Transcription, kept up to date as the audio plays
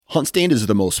HuntStand is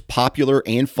the most popular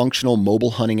and functional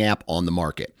mobile hunting app on the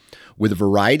market. With a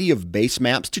variety of base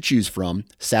maps to choose from,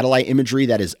 satellite imagery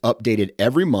that is updated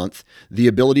every month, the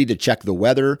ability to check the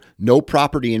weather, know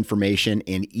property information,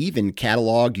 and even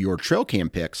catalog your trail cam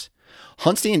pics,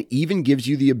 HuntStand even gives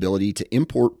you the ability to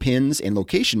import pins and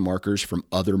location markers from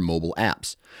other mobile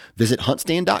apps. Visit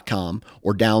huntstand.com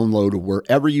or download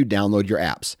wherever you download your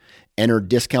apps. Enter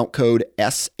discount code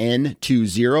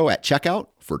SN20 at checkout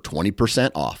for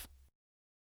 20% off.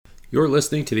 You're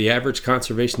listening to the Average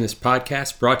Conservationist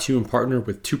Podcast, brought to you in partner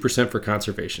with 2% for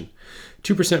Conservation.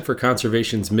 2% for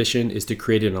Conservation's mission is to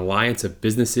create an alliance of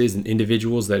businesses and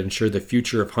individuals that ensure the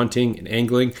future of hunting and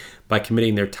angling by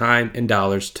committing their time and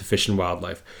dollars to fish and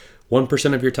wildlife.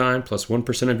 1% of your time plus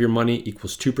 1% of your money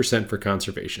equals 2% for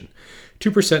conservation.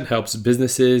 2% helps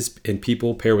businesses and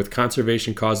people pair with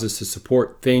conservation causes to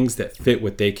support things that fit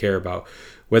what they care about.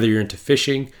 Whether you're into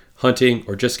fishing, hunting,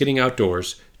 or just getting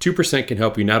outdoors, 2% can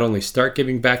help you not only start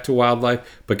giving back to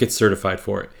wildlife, but get certified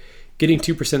for it. Getting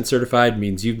 2% certified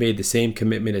means you've made the same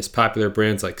commitment as popular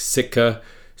brands like Sitka,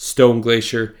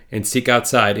 Glacier, and Seek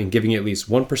Outside in giving at least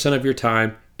 1% of your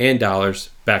time and dollars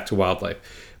back to wildlife.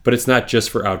 But it's not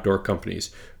just for outdoor companies.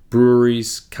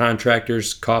 Breweries,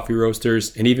 contractors, coffee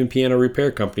roasters, and even piano repair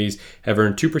companies have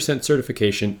earned 2%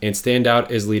 certification and stand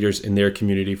out as leaders in their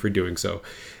community for doing so.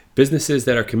 Businesses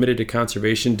that are committed to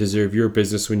conservation deserve your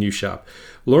business when you shop.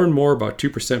 Learn more about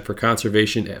 2% for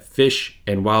conservation at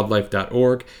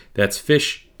fishandwildlife.org. That's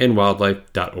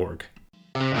fishandwildlife.org.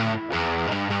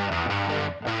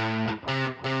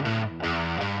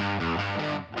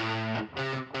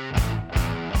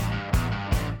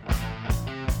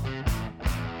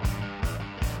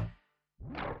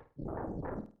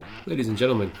 Ladies and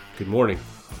gentlemen, good morning.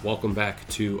 Welcome back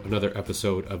to another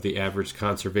episode of the Average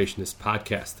Conservationist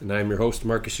Podcast, and I'm your host,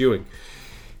 Marcus Ewing.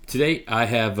 Today, I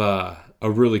have a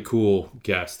really cool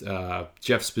guest,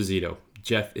 Jeff Sposito.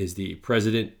 Jeff is the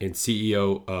president and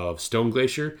CEO of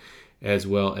Glacier, as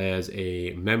well as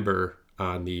a member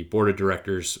on the board of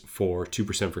directors for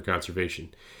 2% for Conservation.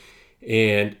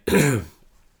 And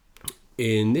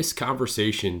in this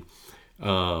conversation,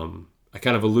 I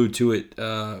kind of allude to it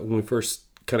when we first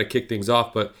kind of kick things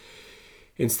off, but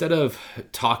instead of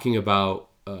talking about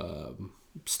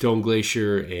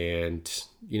Glacier and,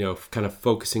 kind of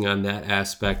focusing on that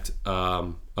aspect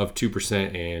of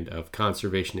 2% and of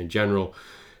conservation in general,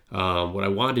 what I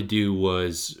wanted to do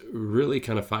was really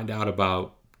kind of find out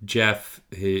about Jeff,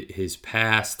 his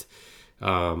past,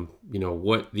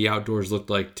 what the outdoors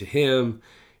looked like to him,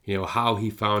 how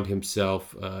he found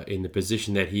himself in the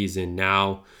position that he's in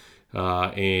now,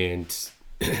 and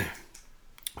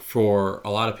for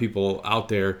a lot of people out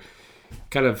there,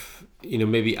 kind of,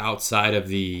 maybe outside of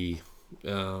the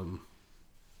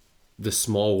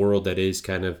small world that is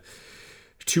kind of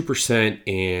 2%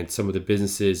 and some of the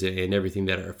businesses and everything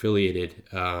that are affiliated,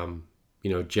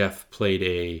 Jeff played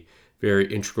a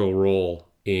very integral role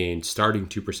in starting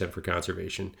 2% for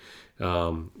Conservation.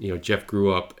 Jeff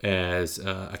grew up as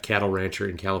a cattle rancher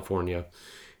in California,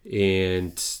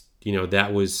 and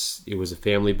it was a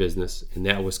family business, and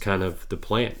that was kind of the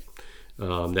plan.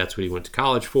 That's what he went to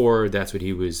college for. That's what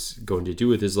he was going to do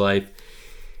with his life.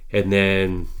 And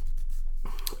then,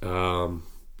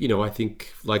 I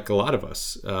think like a lot of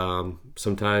us,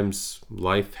 sometimes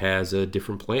life has a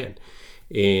different plan.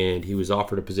 And he was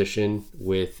offered a position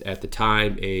with, at the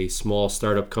time, a small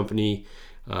startup company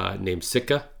named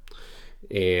Sitka.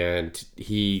 And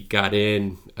he got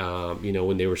in,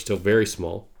 when they were still very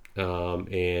small.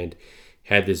 And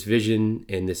had this vision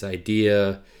and this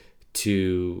idea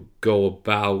to go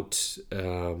about,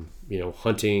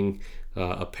 hunting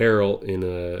apparel in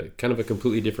a kind of a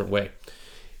completely different way.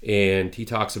 And he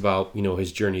talks about,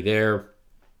 his journey there,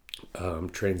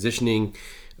 transitioning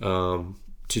to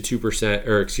 2%,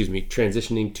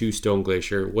 transitioning to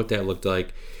Glacier, what that looked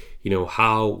like,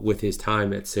 how with his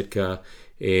time at Sitka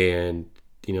and,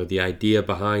 the idea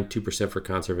behind 2% for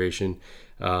Conservation,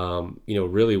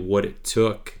 really what it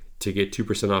took to get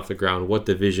 2% off the ground, what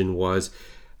the vision was,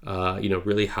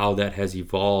 really how that has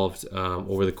evolved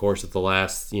over the course of the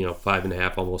last,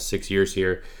 5.5, almost 6 years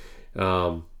here.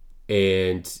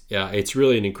 It's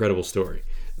really an incredible story.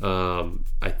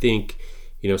 I think,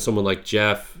 someone like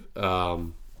Jeff,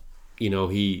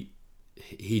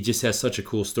 he just has such a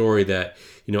cool story that,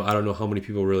 I don't know how many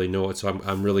people really know it. So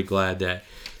I'm really glad that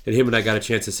him and I got a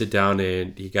chance to sit down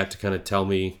and he got to kind of tell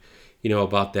me,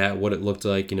 about that, what it looked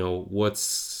like,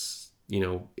 what's,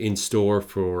 in store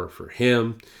for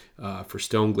him, for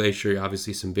Glacier,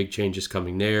 obviously some big changes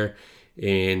coming there,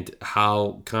 and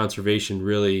how conservation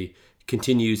really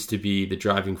continues to be the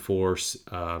driving force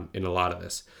in a lot of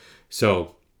this.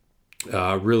 So,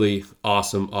 Really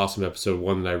awesome episode,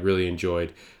 one that I really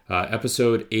enjoyed.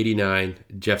 Episode 89,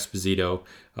 Jeff Sposito.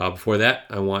 Before that,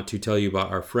 I want to tell you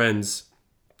about our friends,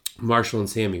 Marshall and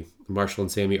Sammy. Marshall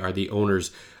and Sammy are the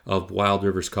owners of Wild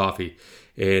Rivers Coffee.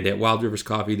 And at Wild Rivers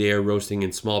Coffee, they are roasting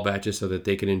in small batches so that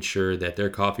they can ensure that their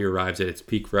coffee arrives at its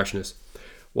peak freshness.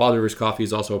 Wild Rivers Coffee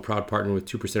is also a proud partner with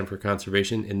 2% for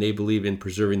Conservation, and they believe in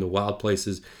preserving the wild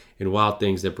places and wild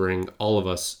things that bring all of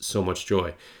us so much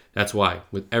joy. That's why,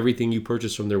 with everything you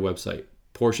purchase from their website,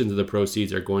 portions of the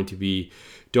proceeds are going to be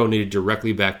donated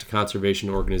directly back to conservation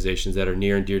organizations that are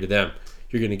near and dear to them.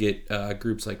 You're going to get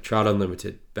groups like Trout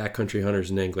Unlimited, Backcountry Hunters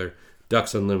and Angler,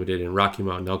 Ducks Unlimited, and Rocky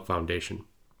Mountain Elk Foundation.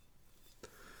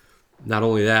 Not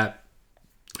only that,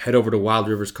 head over to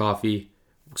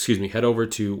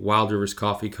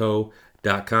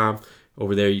wildriverscoffeeco.com.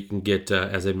 Over there you can get,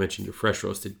 as I mentioned, your fresh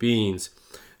roasted beans,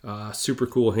 super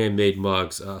cool handmade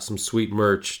mugs, some sweet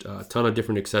merch, a ton of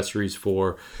different accessories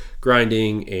for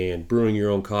grinding and brewing your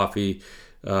own coffee.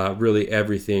 Really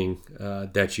everything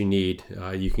that you need,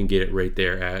 you can get it right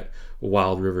there at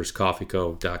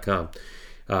wildriverscoffeeco.com.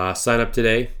 Sign up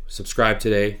today, subscribe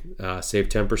today, save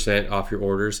 10% off your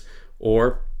orders,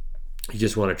 or you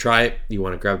just want to try it, you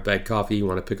want to grab a bag of coffee, you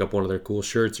want to pick up one of their cool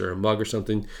shirts or a mug or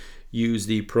something, use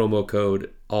the promo code,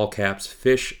 all caps,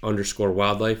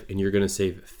 fish_wildlife, and you're going to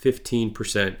save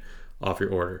 15% off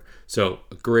your order. So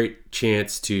a great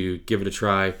chance to give it a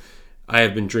try. I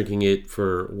have been drinking it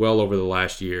for well over the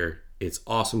last year. It's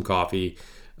awesome coffee.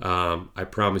 I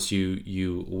promise you,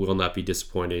 you will not be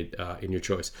disappointed in your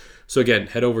choice. So again,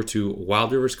 head over to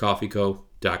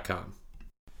wildriverscoffeeco.com.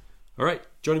 All right,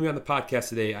 joining me on the podcast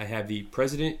today, I have the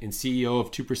president and CEO of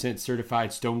 2%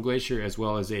 Certified Stone Glacier, as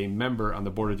well as a member on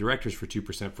the board of directors for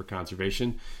 2% for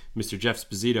Conservation, Mr. Jeff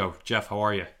Sposito. Jeff, how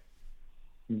are you?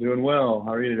 I'm doing well.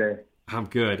 How are you today? I'm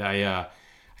good. I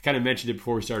kind of mentioned it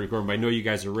before we started recording, but I know you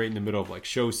guys are right in the middle of like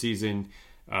show season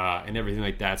and everything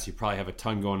like that, so you probably have a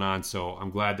ton going on. So I'm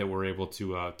glad that we're able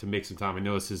to make some time. I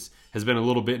know this has been a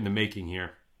little bit in the making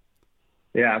here.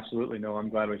 Yeah, absolutely. No, I'm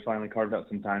glad we finally carved out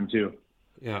some time too.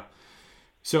 Yeah.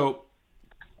 So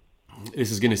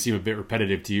this is going to seem a bit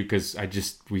repetitive to you because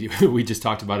we just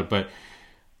talked about it, but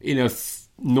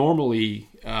normally,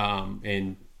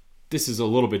 and this is a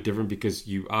little bit different because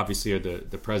you obviously are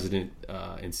the president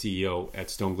and CEO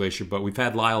at Stone Glacier, but we've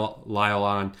had Lyle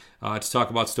on to talk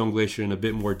about Stone Glacier in a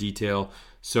bit more detail.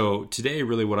 So today,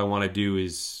 really what I want to do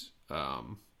is,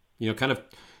 kind of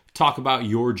talk about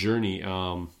your journey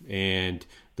and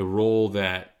the role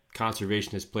that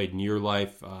conservation has played in your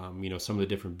life, some of the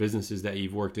different businesses that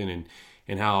you've worked in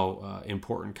and how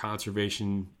important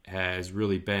conservation has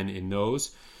really been in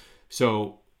those.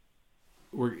 So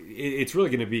it's really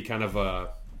going to be kind of I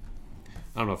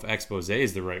don't know if expose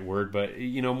is the right word, but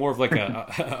more of like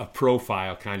a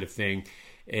profile kind of thing.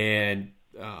 And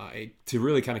to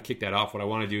really kind of kick that off, what I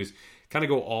want to do is kind of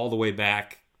go all the way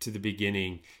back to the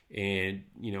beginning. And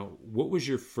what was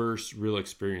your first real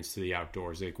experience to the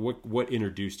outdoors? Like what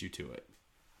introduced you to it?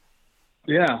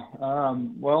 Yeah,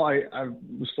 well, I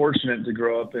was fortunate to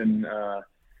grow up in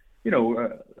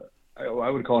I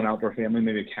would call an outdoor family,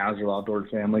 maybe a casual outdoor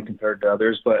family compared to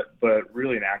others, but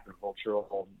really an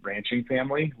agricultural ranching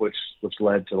family, which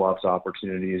led to lots of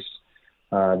opportunities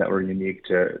that were unique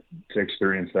to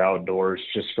experience the outdoors,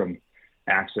 just from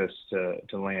access to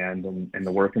land and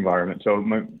the work environment. So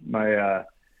my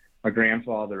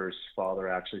grandfather's father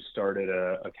actually started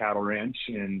a cattle ranch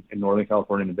in Northern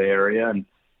California, in the Bay Area, and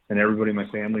everybody in my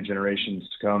family, generations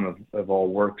to come, have all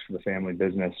worked for the family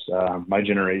business. My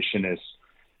generation is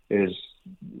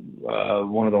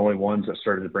one of the only ones that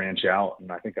started to branch out,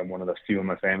 and I think I'm one of the few in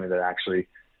my family that actually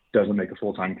doesn't make a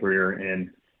full-time career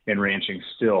in ranching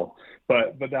still.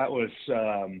 But that was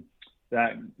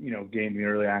that gained me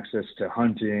early access to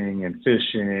hunting and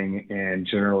fishing and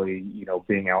generally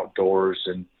being outdoors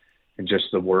and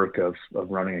just the work of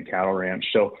running a cattle ranch.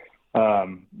 So I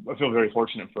feel very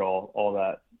fortunate for all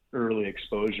that early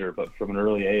exposure, but from an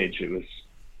early age, it was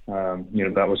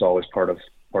that was always part of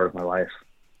my life.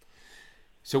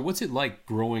 So what's it like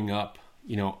growing up,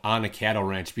 on a cattle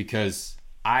ranch? Because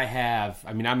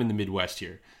I'm in the Midwest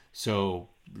here, so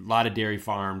a lot of dairy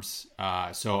farms.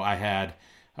 So I had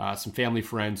some family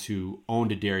friends who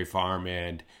owned a dairy farm,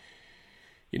 and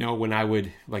when I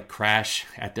would like crash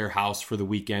at their house for the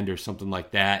weekend or something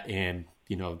like that, and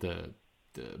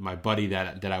my buddy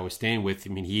that I was staying with,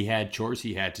 he had chores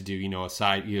he had to do,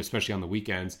 aside, especially on the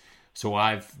weekends. So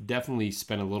I've definitely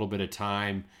spent a little bit of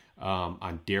time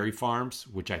on dairy farms,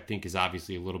 which I think is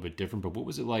obviously a little bit different. But what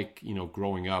was it like,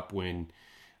 growing up when,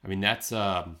 that's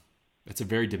a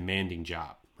very demanding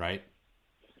job, right?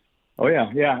 Oh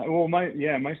yeah. Well, my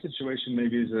situation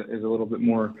maybe is a little bit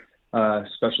more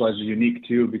specialized or unique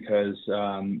too, because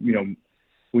our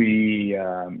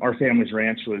family's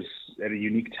ranch was at a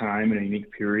unique time and a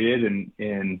unique period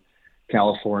in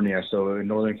California. So in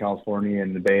Northern California,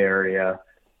 in the Bay Area,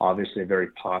 obviously a very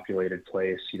populated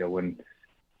place. When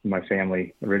my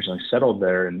family originally settled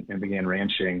there and began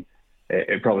ranching,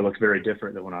 it probably looked very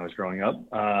different than when I was growing up.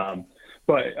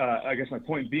 But I guess my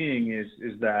point being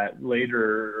is that later,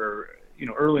 or,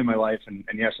 early in my life, and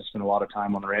yes, I spent a lot of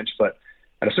time on the ranch, but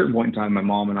at a certain point in time, my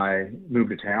mom and I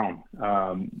moved to town,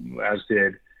 as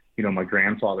did, my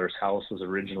grandfather's house was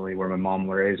originally where my mom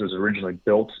raised, was originally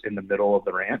built in the middle of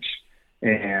the ranch,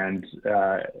 and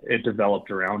it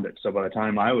developed around it. So by the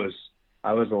time I was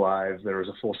alive, there was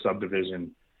a full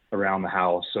subdivision around the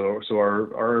house. So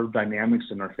our dynamics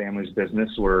in our family's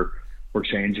business were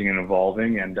changing and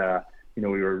evolving, and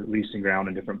we were leasing ground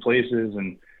in different places,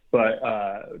 but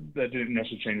that didn't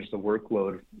necessarily change the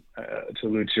workload, to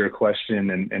allude to your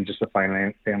question, and just the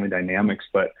family dynamics.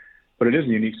 But it is a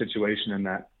unique situation in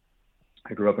that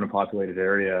I grew up in a populated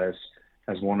area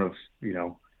as one of,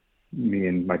 me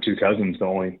and my two cousins, the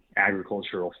only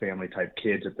agricultural family type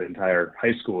kids at the entire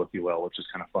high school, if you will, which is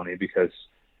kind of funny because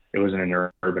it was in an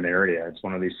urban area. It's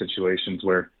one of these situations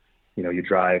where, you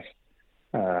drive.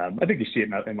 I think you see it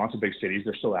in lots of big cities.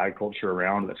 There's still agriculture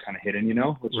around that's kind of hidden,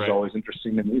 which is always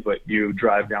interesting to me. But you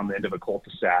drive down the end of a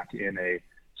cul-de-sac in a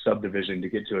subdivision to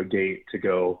get to a gate to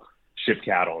go ship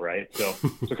cattle, right? So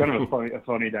kind of a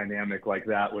funny dynamic like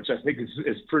that, which I think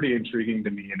is pretty intriguing to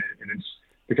me, and it's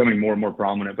becoming more and more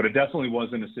prominent. But it definitely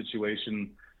wasn't a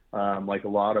situation like a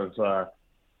lot of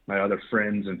my other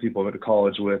friends and people I went to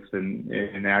college with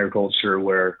in agriculture,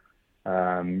 where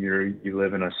you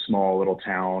live in a small little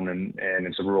town and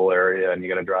it's a rural area, and you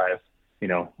got to drive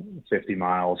 50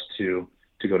 miles to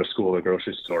go to school or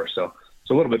grocery store. So it's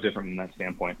a little bit different from that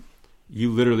standpoint. You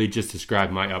literally just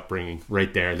described my upbringing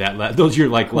right there. Those are your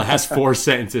last four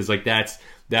sentences.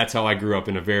 That's how I grew up,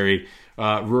 in a very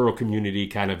rural community.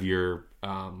 Kind of your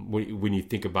when you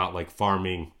think about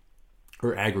farming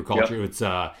or agriculture,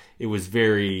 yep. It was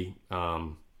very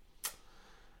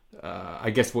I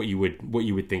guess what you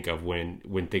would think of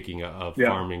when thinking of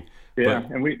farming. Yeah,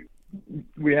 and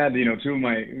we had two of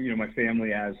my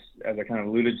family, as I kind of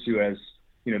alluded to, as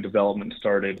development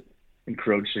started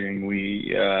encroaching.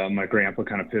 My grandpa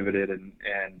kind of pivoted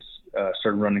and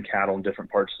started running cattle in different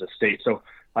parts of the state. So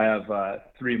I have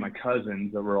three of my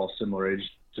cousins that were all similar age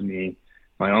to me.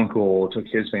 My uncle took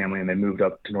his family and they moved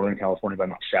up to Northern California by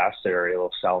Mount Shasta area, a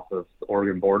little south of the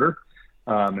Oregon border,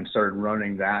 and started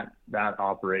running that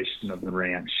operation of the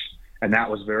ranch. And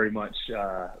that was very much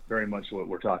what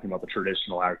we're talking about, the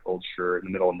traditional agriculture in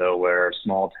the middle of nowhere,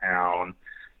 small town.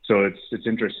 So it's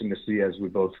interesting to see, as we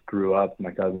both grew up,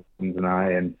 my cousins and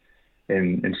I, and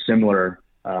in similar,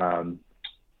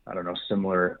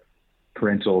 similar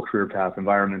parental career path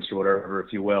environments or whatever,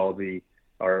 if you will,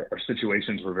 our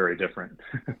situations were very different.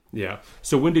 Yeah.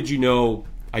 So when did you know,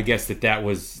 I guess, that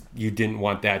was, you didn't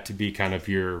want that to be kind of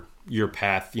your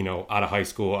path, out of high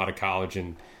school, out of college,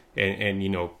 and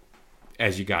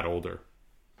as you got older?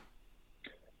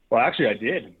 Well, actually, I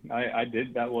did. I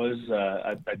did. That was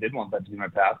I did want that to be my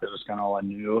path. It was kind of all I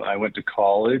knew. I went to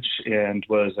college and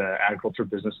was an agriculture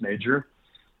business major.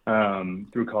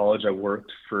 Through college, I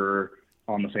worked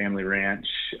on the family ranch.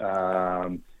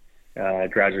 I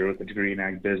graduated with a degree in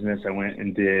ag business. I went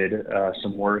and did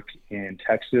some work in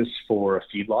Texas for a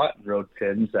feedlot and rode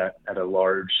pins at a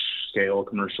large-scale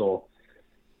commercial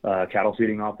cattle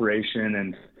feeding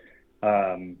operation,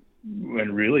 and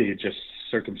really it just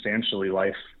circumstantially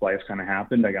life kind of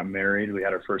happened. I got married. We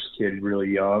had our first kid really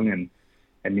young,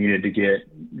 and needed to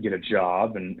get a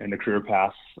job, and the career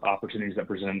path opportunities that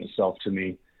presented itself to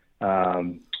me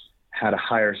had a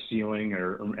higher ceiling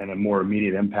and a more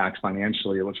immediate impact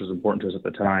financially, which was important to us at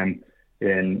the time,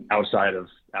 in outside of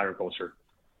agriculture.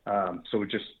 So we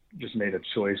just made a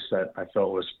choice that I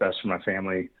felt was best for my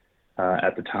family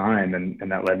at the time, and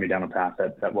that led me down a path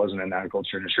that wasn't in the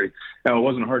agriculture industry. Now, it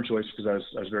wasn't a hard choice because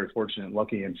I was very fortunate and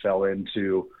lucky, and fell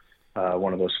into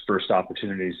one of those first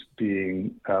opportunities,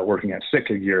 being working at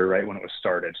Sitka Gear right when it was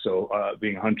started. So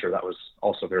being a hunter, that was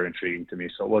also very intriguing to me.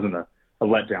 So it wasn't a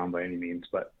letdown by any means,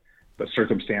 but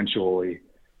circumstantially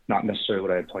not necessarily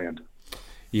what I had planned.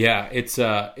 Yeah, it's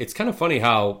kind of funny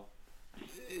how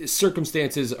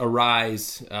circumstances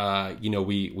arise.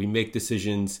 We make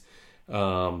decisions,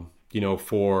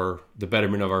 for the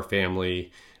betterment of our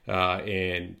family,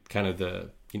 and kind of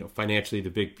the, financially, the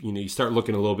big, you start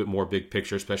looking a little bit more big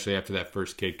picture, especially after that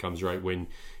first kid comes, right? When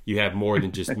you have more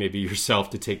than just maybe yourself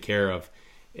to take care of,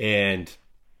 and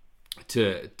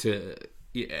to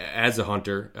as a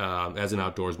hunter, as an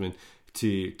outdoorsman,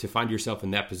 to find yourself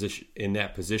in that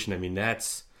position. I mean,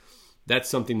 that's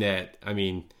something that, I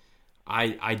mean,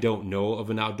 I don't know of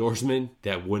an outdoorsman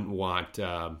that wouldn't want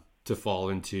to fall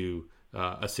into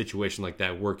a situation like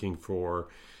that, working for,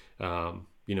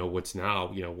 what's now,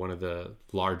 one of the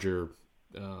larger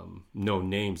known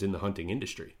names in the hunting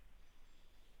industry.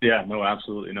 Yeah, no,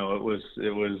 absolutely. No, it was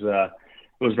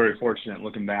very fortunate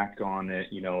looking back on it.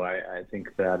 I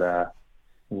think that,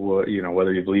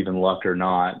 whether you believe in luck or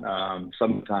not,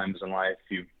 sometimes in life,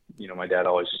 my dad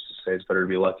always used to say it's better to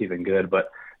be lucky than good, but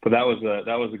that was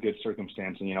a good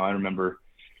circumstance. And, I remember,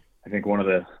 I think one of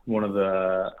the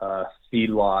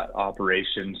feedlot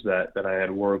operations that I had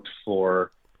worked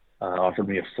for offered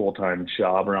me a full-time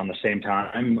job around the same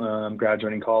time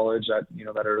graduating college at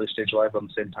that early stage of life, on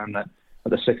the same time that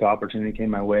the Sitka opportunity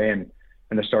came my way, and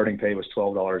the starting pay was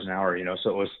 $12 an hour. So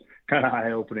it was kind of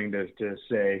eye-opening to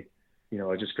say,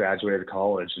 I just graduated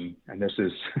college, and this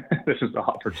is this is the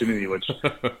opportunity, which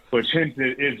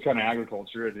is kind of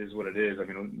agriculture. It is what it is. I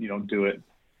mean, you don't do it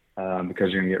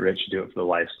because you're gonna get rich. You do it for the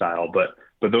lifestyle. But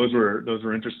those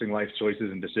were interesting life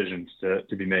choices and decisions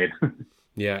to be made.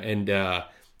 Yeah, and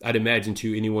I'd imagine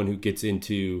too, anyone who gets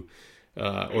into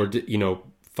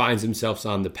finds themselves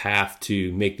on the path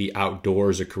to make the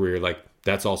outdoors a career, like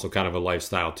that's also kind of a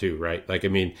lifestyle too, right? Like, I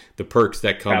mean, the perks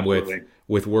that come Absolutely.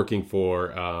 with working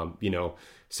for,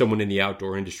 someone in the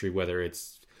outdoor industry, whether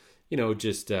it's,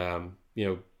 just,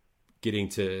 getting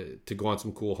to go on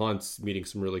some cool hunts, meeting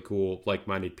some really cool,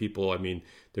 like-minded people. I mean,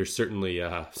 there's certainly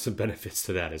some benefits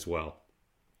to that as well.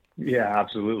 Yeah,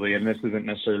 absolutely. And this isn't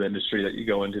necessarily the industry that you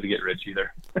go into to get rich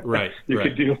either. Right. You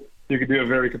could do a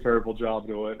very comparable job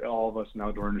to what all of us in the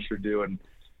outdoor industry do, and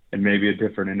maybe a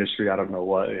different industry. I don't know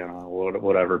what,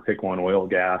 whatever, pick one, oil,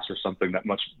 gas, or something that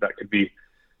could be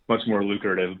much more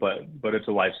lucrative, but it's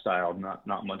a lifestyle,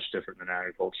 not much different than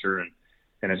agriculture. And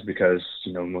it's because,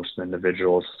 most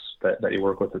individuals that you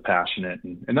work with are passionate,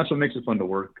 and that's what makes it fun to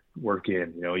work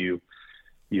in.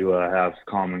 You have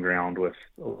common ground with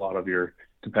a lot of your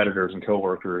competitors and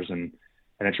coworkers, and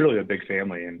it's really a big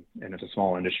family, and it's a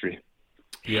small industry.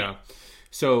 Yeah.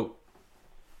 So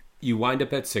you wind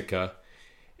up at Sitka,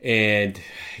 and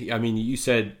I mean, you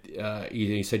said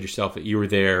yourself that you were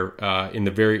there in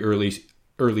the very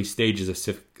early stages of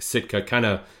Sitka, kind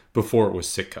of before it was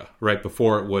Sitka, right?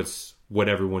 Before it was what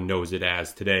everyone knows it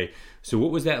as today. So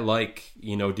what was that like?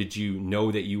 Did you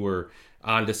know that you were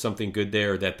onto something good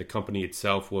there, that the company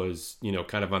itself was,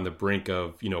 kind of on the brink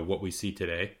of, what we see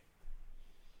today?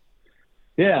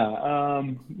 Yeah,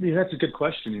 that's a good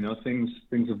question. Things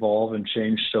evolve and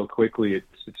change so quickly.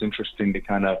 It's interesting to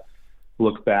kind of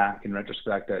look back in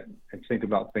retrospect and think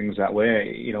about things that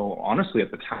way. Honestly,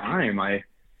 at the time,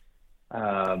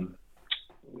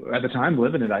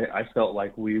 living it, I felt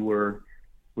like we were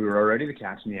already the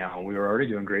cat's meow. We were already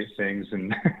doing great things,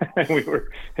 and we were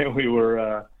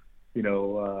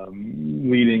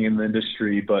leading in the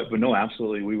industry. But no,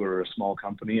 absolutely, we were a small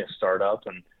company, a startup,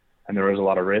 and there was a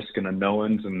lot of risk and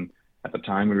unknowns. And at the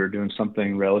time, we were doing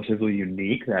something relatively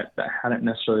unique that hadn't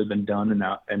necessarily been done in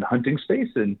the hunting space,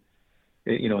 and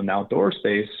in the outdoor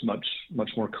space, much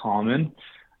more common.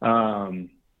 But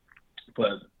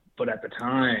at the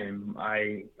time,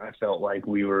 I felt like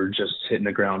we were just hitting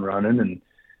the ground running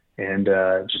and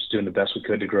just doing the best we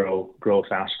could to grow a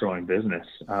fast growing business.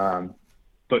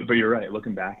 But you're right.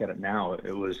 Looking back at it now,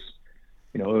 it was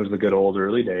the good old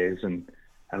early days, and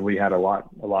we had a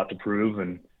lot to prove,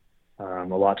 and a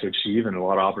lot to achieve, and a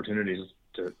lot of opportunities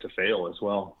to fail as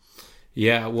well.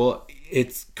 Yeah, well,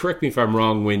 correct me if I'm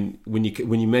wrong, when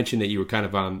you mentioned that you were kind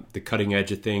of on the cutting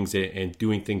edge of things and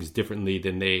doing things differently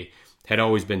than they had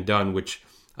always been done, which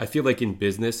I feel like in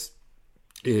business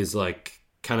is like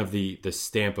kind of the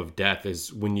stamp of death,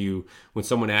 is when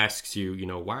someone asks you,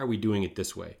 why are we doing it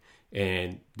this way?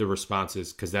 And the response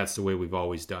is, because that's the way we've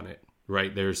always done it,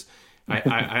 right?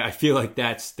 I feel like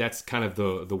that's kind of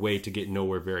the way to get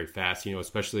nowhere very fast,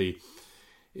 especially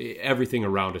everything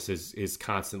around us is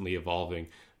constantly evolving.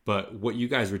 But what you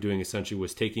guys were doing essentially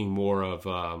was taking more of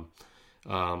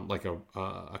like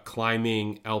a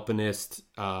climbing alpinist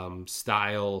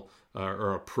style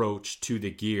or approach to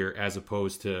the gear, as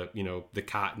opposed to the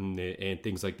cotton and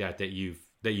things like that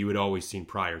you had always seen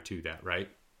prior to that, right?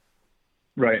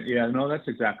 Right. Yeah. No, that's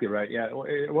exactly right. Yeah,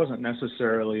 it wasn't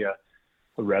necessarily a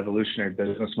revolutionary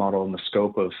business model in the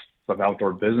scope of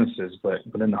outdoor businesses, but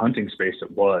in the hunting space,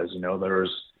 it was. There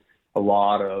was a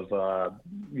lot of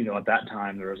at that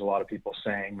time there was a lot of people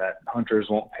saying that hunters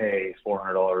won't pay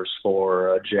 $400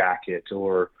 for a jacket,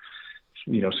 or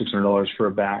 $600 for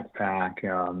a backpack,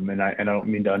 and I don't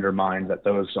mean to undermine that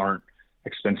those aren't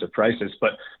expensive prices.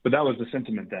 But that was the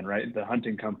sentiment then, right? The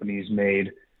hunting companies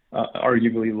made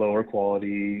arguably lower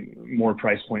quality, more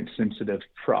price point sensitive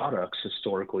products,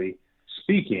 historically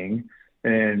speaking.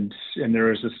 And there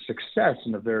was a success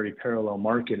in a very parallel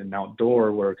market in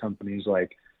outdoor where companies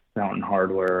like Mountain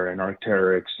Hardware and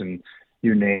Arc'teryx and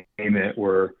you name it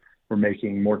were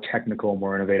making more technical,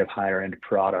 more innovative, higher end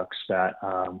products that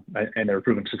and they were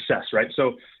proving success, right?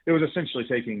 So it was essentially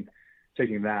taking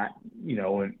that,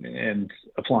 and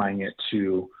applying it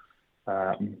to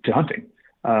hunting.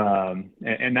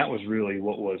 And that was really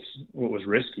what was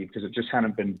risky, because it just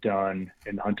hadn't been done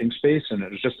in the hunting space, and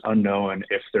it was just unknown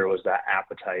if there was that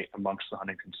appetite amongst the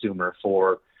hunting consumer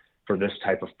for this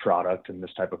type of product and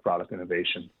this type of product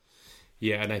innovation.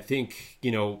 Yeah, and I think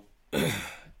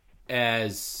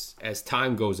as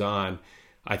time goes on,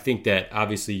 I think that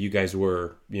obviously you guys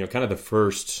were kind of the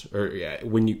first, or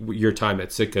when your time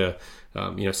at Sitka,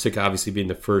 Sitka obviously being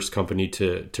the first company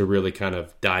to really kind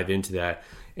of dive into that.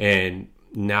 And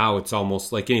now it's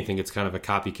almost like anything, it's kind of a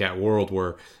copycat world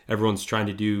where everyone's trying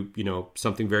to do,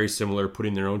 something very similar,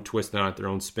 putting their own twist on it, their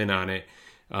own spin on it.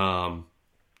 And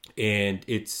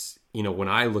it's, when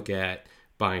I look at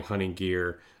buying hunting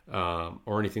gear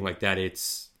or anything like that,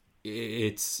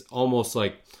 it's almost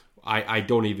like I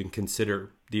don't even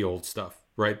consider the old stuff,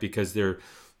 right? Because they're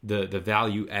the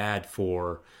value add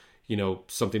for,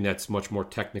 something that's much more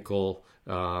technical,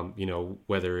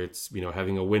 whether it's,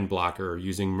 having a wind blocker or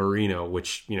using merino,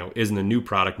 which, isn't a new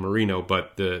product, merino,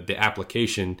 but the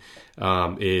application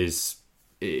is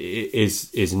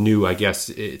new, I guess,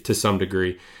 to some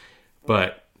degree.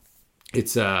 But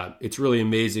it's really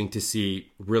amazing to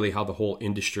see really how the whole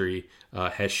industry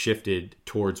has shifted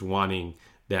towards wanting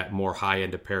that more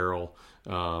high-end apparel,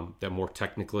 that more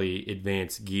technically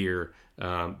advanced gear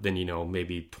than,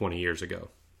 maybe 20 years ago.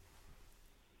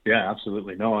 Yeah,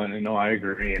 absolutely. No, I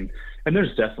agree. And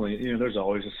there's definitely, there's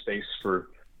always a space for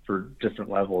different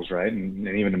levels, right? And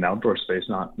even in the outdoor space,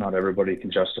 not everybody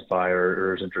can justify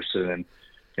or is interested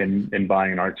in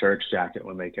buying an Arc'teryx jacket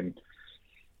when they can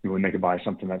buy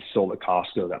something that's sold at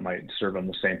Costco that might serve them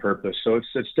the same purpose. So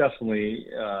it's definitely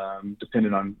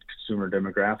dependent on consumer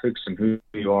demographics and who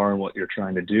you are and what you're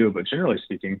trying to do. But generally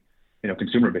speaking,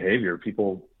 consumer behavior,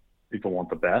 people want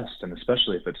the best, and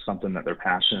especially if it's something that they're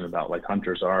passionate about, like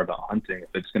hunters are about hunting. If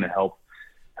it's going to help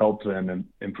them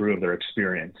improve their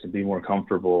experience and be more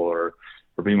comfortable or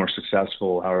be more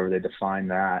successful, however they define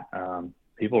that,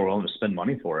 people are willing to spend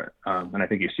money for it. And I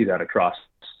think you see that across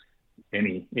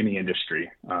any industry.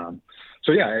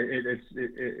 So yeah,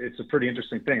 it's a pretty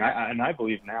interesting thing. I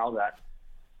believe now that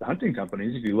the hunting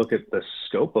companies, if you look at the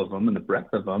scope of them and the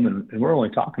breadth of them, and we're only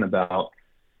talking about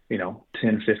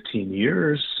 10, 15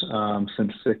 years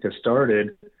since Sitka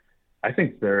started, I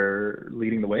think they're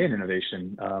leading the way in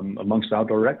innovation amongst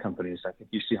outdoor rec companies. I think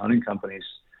you see hunting companies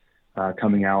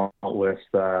coming out with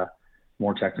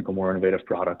more technical, more innovative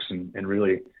products, and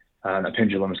really that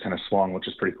pendulum is kind of swung, which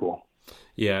is pretty cool.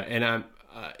 Yeah, and I'm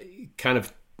kind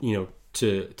of,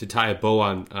 to tie a bow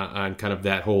on kind of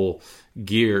that whole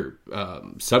gear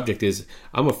subject is,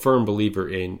 I'm a firm believer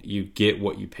in you get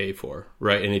what you pay for,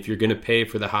 right? And if you're going to pay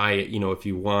for the high, if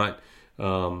you want,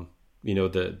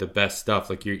 the best stuff,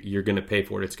 like you're going to pay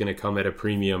for it. It's going to come at a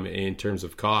premium in terms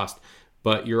of cost,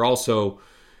 but you're not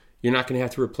going to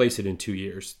have to replace it in 2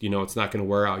 years. It's not going to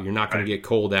wear out. You're not going to get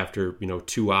cold after,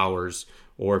 2 hours,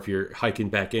 or if you're hiking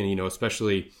back in,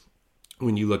 especially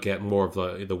when you look at more of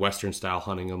the Western style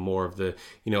hunting and more of the,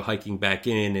 hiking back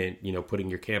in and,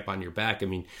 putting your camp on your back. I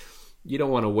mean, you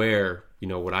don't want to wear,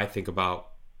 what I think about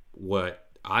what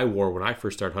I wore when I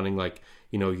first started hunting, like,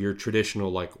 your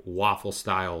traditional, like, waffle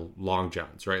style long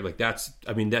johns, right? Like that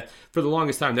for the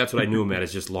longest time, that's what I knew them at,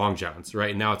 is just long johns,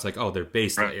 right? And now it's like, oh, they're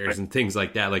base layers and things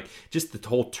like that. Like, just the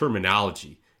whole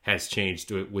terminology has changed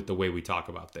with the way we talk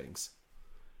about things.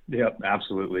 Yep,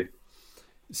 absolutely.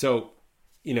 So,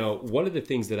 one of the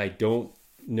things that I don't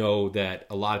know that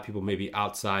a lot of people maybe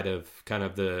outside of kind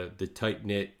of the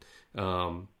tight-knit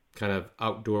kind of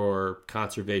outdoor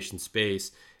conservation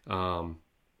space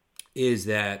is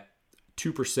that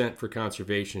 2% for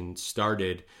conservation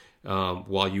started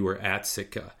while you were at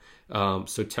Sitka.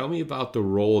 So tell me about the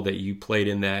role that you played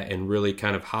in that, and really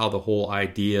kind of how the whole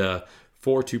idea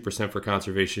for 2% for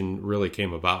conservation really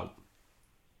came about.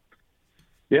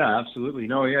 Yeah, absolutely.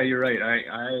 No, yeah, you're right.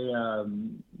 I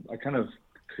kind of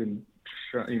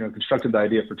constructed the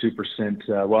idea for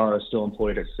 2% while I was still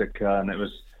employed at Sitka, and it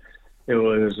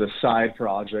was a side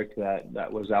project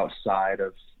that was outside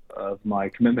of my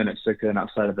commitment at Sitka and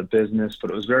outside of the business, but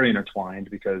it was very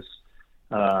intertwined because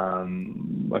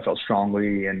I felt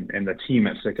strongly, and the team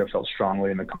at Sitka felt strongly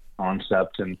in the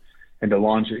concept, and to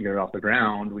launch it and get it off the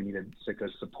ground, we needed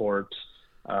Sitka's support.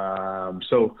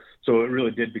 So it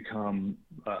really did become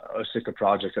a Sitka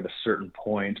project at a certain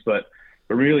point. But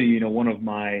really, one of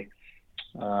my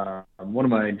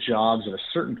jobs at a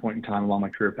certain point in time along my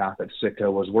career path at Sitka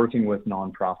was working with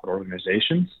nonprofit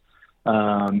organizations,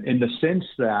 in the sense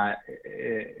that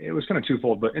it was kind of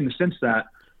twofold, but in the sense that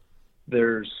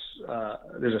there's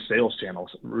a sales channel.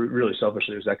 Really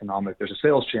selfishly, there's economic. There's a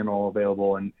sales channel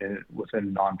available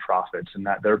within nonprofits, and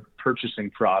that they're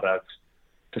purchasing product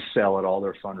to sell at all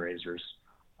their fundraisers,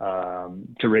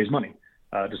 to raise money,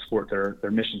 to support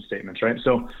their mission statements, right?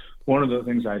 So one of the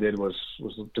things I did was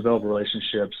develop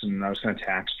relationships, and I was kind of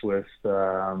taxed with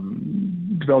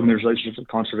developing those relationships with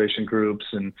conservation groups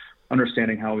and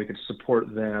understanding how we could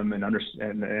support them, and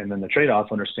then the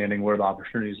trade-off, understanding where the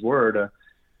opportunities were to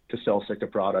sell Sitka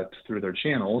product through their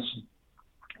channels.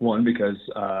 One, because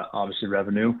obviously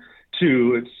revenue.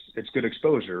 Two, it's good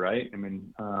exposure, right? I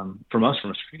mean, from a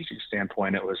strategic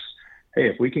standpoint, it was, hey,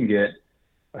 if we can get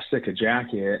a Sitka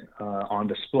jacket on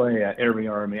display at every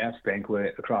RMAF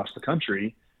banquet across the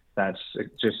country, that's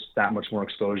just that much more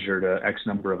exposure to X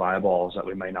number of eyeballs that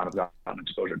we may not have gotten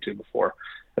exposure to before.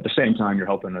 At the same time, you're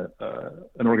helping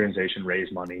an organization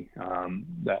raise money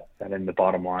that in the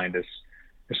bottom line is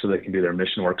so they can do their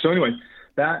mission work. So anyway,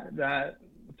 that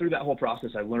through that whole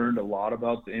process, I learned a lot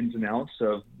about the ins and outs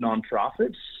of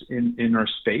nonprofits in our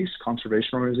space, conservation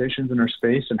organizations in our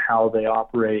space, and how they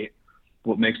operate,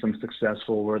 what makes them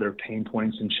successful, where their pain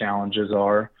points and challenges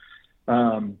are.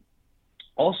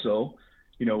 Also,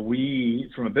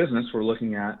 we, from a business, we're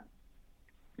looking at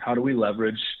how do we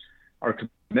leverage our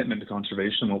commitment to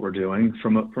conservation, what we're doing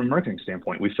from a marketing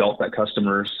standpoint. We felt that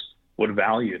customers would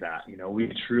value that.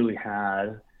 We truly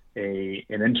had an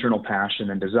internal passion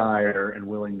and desire and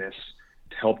willingness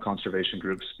to help conservation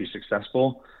groups be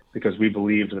successful, because we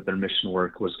believed that their mission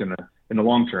work was going to, in the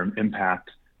long term,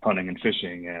 impact hunting and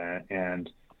fishing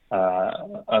and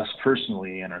us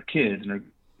personally, and our kids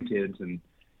and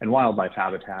wildlife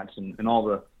habitats and all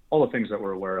the things that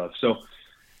we're aware of. So,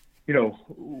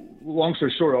 long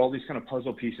story short, all these kind of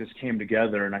puzzle pieces came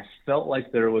together, and I felt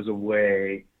like there was a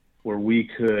way where we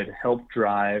could help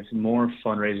drive more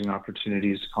fundraising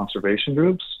opportunities to conservation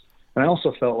groups. And I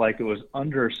also felt like it was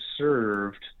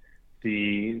underserved,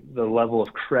 the level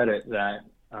of credit that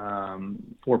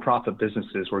for-profit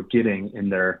businesses were getting in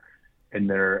their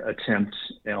attempt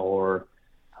or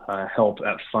help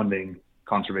at funding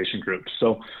conservation groups.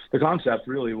 So the concept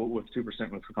really with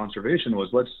 2% with conservation was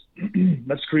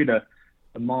let's create a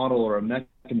model or a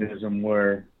mechanism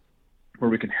where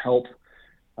we can help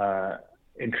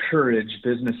encourage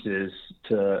businesses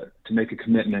to make a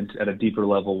commitment at a deeper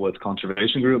level with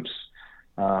conservation groups,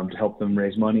 to help them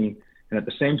raise money. And at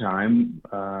the same time,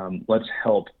 let's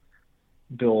help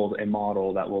build a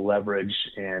model that will leverage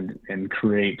and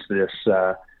create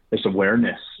this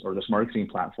awareness or this marketing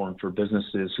platform for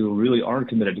businesses who really are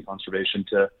committed to conservation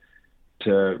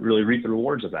to really reap the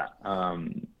rewards of that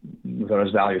without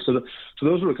its value. So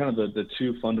those were kind of the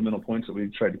two fundamental points that we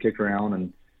tried to kick around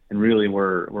and really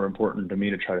were important to me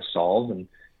to try to solve. And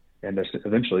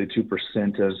eventually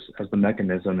 2% as the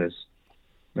mechanism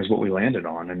is what we landed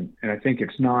on. And I think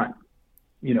it's not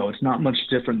much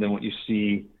different than what you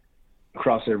see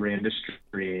across every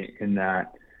industry, in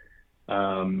that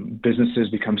businesses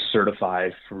become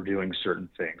certified for doing certain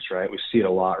things, right? We see it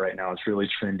a lot right now. It's really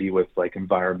trendy with like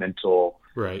environmental,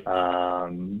 right,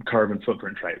 carbon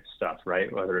footprint type stuff,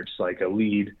 right? Whether it's like a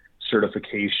LEED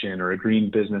certification or a green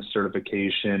business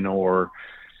certification or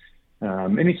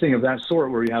anything of that sort,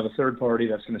 where you have a third party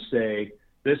that's going to say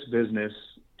this business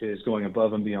is going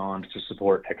above and beyond to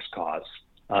support X cause.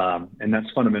 And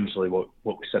that's fundamentally what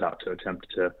we set out to attempt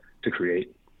to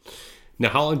create. Now,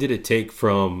 how long did it take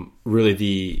from really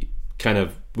the kind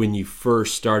of when you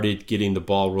first started getting the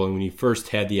ball rolling, when you first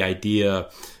had the idea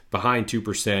behind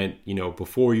 2%,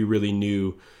 before you really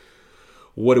knew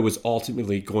what it was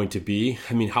ultimately going to be?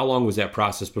 I mean, how long was that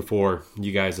process before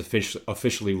you guys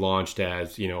officially launched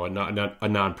as, a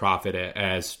nonprofit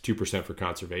as 2% for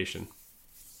Conservation?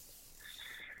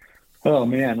 Oh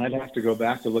man, I'd have to go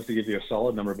back to look to give you a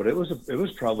solid number, but it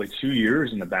was probably 2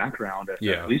 years in the background, at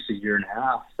least a year and a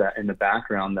half that in the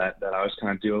background that I was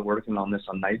kind of working on this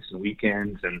on nights and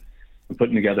weekends and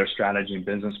putting together a strategy and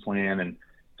business plan and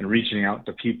reaching out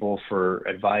to people for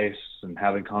advice and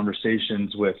having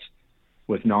conversations with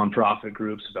nonprofit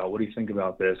groups about, what do you think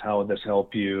about this? How would this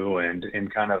help you?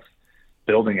 And kind of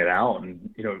building it out.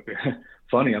 And,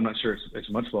 funny, I'm not sure it's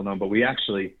much well known, but we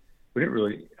didn't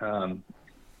really,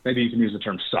 maybe you can use the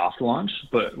term soft launch,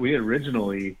 but we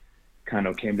originally kind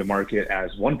of came to market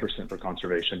as 1% for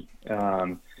Conservation.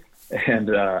 And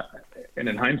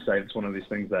in hindsight, it's one of these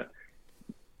things that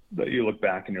you look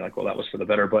back and you're like, well, that was for the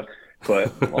better. But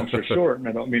long story short, and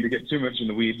I don't mean to get too much in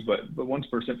the weeds, but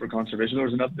 1% for Conservation,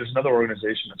 there's another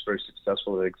organization that's very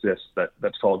successful that exists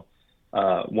that's called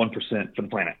 1% for the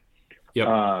Planet. Yep.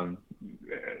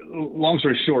 Long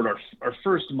story short, our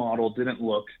first model didn't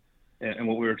look, and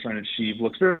what we were trying to achieve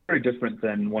looks very, very different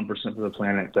than 1% for the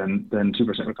Planet than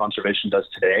 2% for Conservation does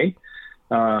today.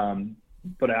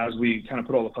 But as we kind of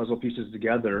put all the puzzle pieces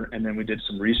together, and then we did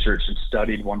some research and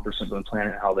studied 1% for the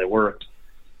Planet, how they worked,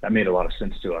 that made a lot of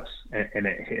sense to us, and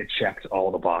it checked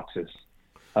all the boxes.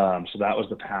 So that was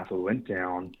the path we went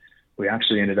down. We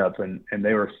actually ended up, and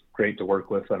they were great to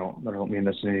work with. I don't mean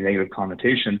this in any negative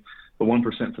connotation, but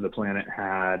 1% for the Planet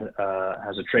has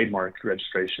a trademark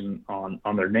registration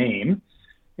on their name,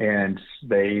 and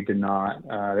they they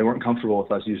weren't comfortable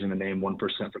with us using the name 1%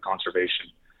 for Conservation.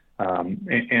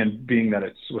 And being that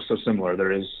it was so similar,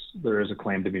 there is a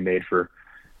claim to be made for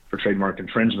trademark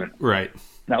infringement. Right.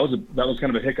 That was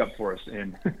kind of a hiccup for us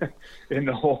in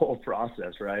the whole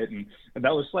process, right? And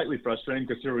that was slightly frustrating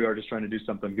because here we are just trying to do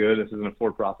something good. This isn't a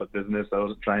for-profit business. I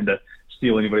wasn't trying to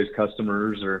steal anybody's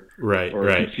customers or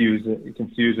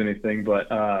confuse anything. But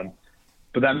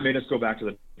that made us go back to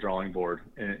the drawing board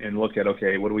and look at,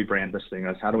 okay, what do we brand this thing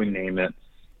as? How do we name it?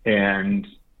 And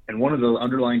one of the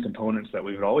underlying components that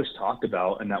we've always talked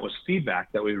about, and that was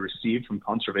feedback that we received from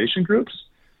conservation groups,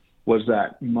 was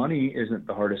that money isn't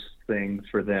the hardest thing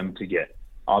for them to get.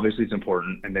 Obviously, it's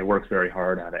important, and they work very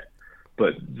hard at it.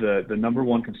 But the number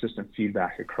one consistent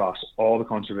feedback across all the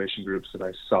conservation groups that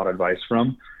I sought advice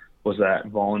from was that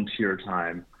volunteer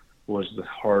time was the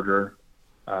harder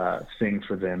thing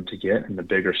for them to get and the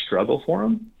bigger struggle for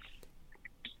them.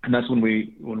 And that's when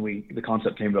the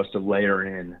concept came to us to layer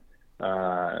in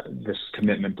this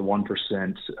commitment, the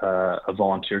 1% of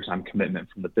volunteer time commitment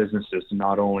from the businesses to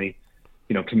not only,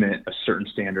 commit a certain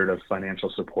standard of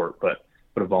financial support, but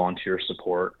a volunteer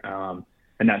support.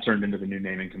 And that turned into the new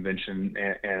naming convention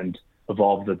and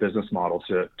evolved the business model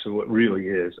to what really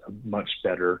is a much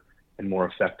better and more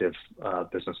effective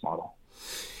business model.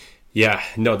 Yeah,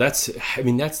 no, that's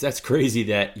crazy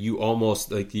that you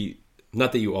almost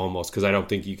not that you almost, because I don't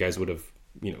think you guys would have,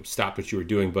 stopped what you were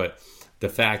doing, but the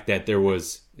fact that there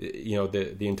was,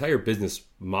 the entire business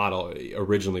model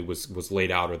originally was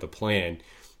laid out, or the plan,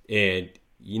 and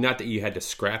not that you had to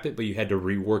scrap it, but you had to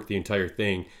rework the entire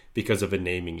thing because of a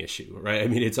naming issue, right? I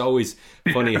mean, it's always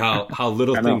funny how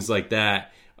little things like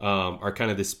that are kind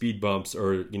of the speed bumps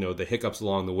or, the hiccups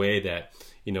along the way that,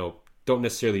 don't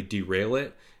necessarily derail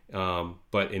it.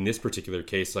 But in this particular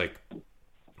case,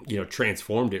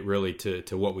 transformed it really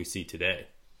to what we see today.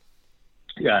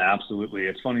 Yeah, absolutely.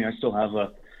 It's funny. I still have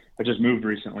I just moved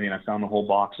recently and I found a whole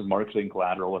box of marketing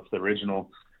collateral with the original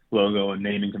logo and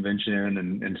naming convention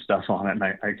and stuff on it. And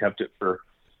I kept it for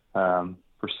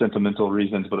sentimental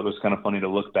reasons, but it was kind of funny to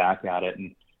look back at it.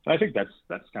 And I think that's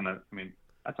kind of,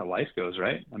 that's how life goes,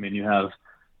 right? You have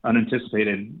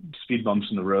unanticipated speed bumps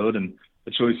in the road, and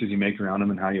the choices you make around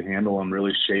them and how you handle them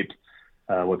really shape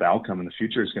what the outcome in the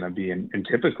future is going to be. And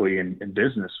typically in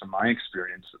business, from my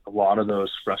experience, a lot of those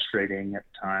frustrating at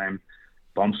the time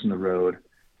bumps in the road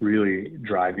really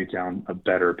drive you down a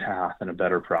better path and a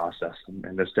better process.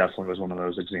 And this definitely was one of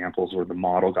those examples where the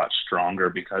model got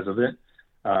stronger because of it,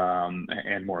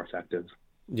 and more effective.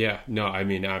 Yeah, no,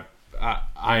 I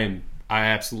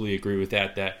absolutely agree with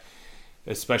that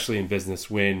especially in business,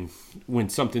 when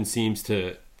something seems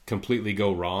to completely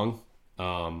go wrong,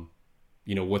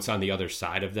 what's on the other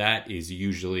side of that is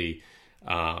usually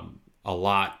a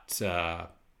lot,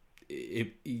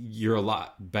 you're a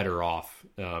lot better off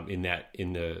in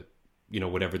the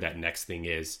whatever that next thing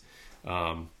is.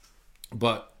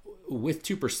 But with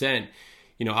 2%,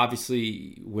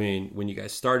 obviously when you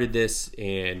guys started this,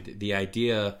 and the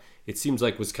idea, it seems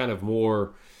like, was kind of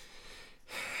more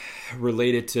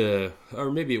related to,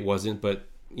 or maybe it wasn't, but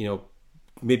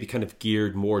maybe kind of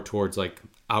geared more towards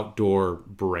outdoor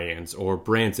brands, or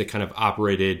brands that kind of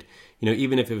operated,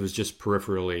 even if it was just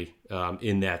peripherally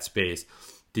in that space.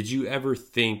 Did you ever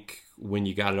think, when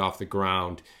you got it off the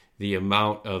ground, the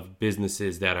amount of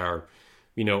businesses that are,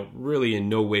 really in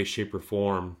no way, shape, or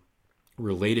form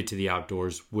related to the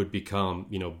outdoors would become,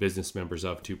 business members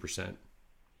of 2%?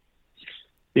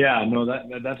 Yeah, no,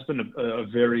 that's been a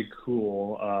very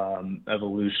cool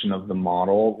evolution of the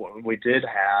model. We did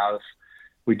have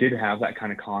that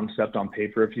kind of concept on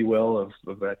paper, if you will,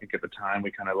 of I think at the time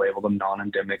we kind of labeled them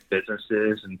non-endemic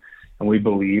businesses, and we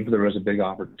believed there was a big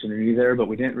opportunity there, but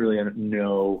we didn't really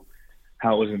know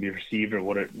how it was going to be received or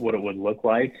what it would look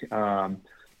like.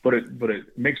 But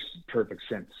it makes perfect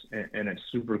sense, and it's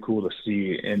super cool to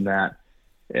see in that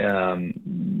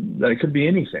that it could be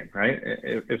anything, right?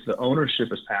 If the ownership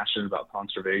is passionate about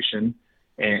conservation,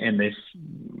 and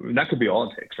that could be all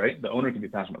it takes, right? The owner can be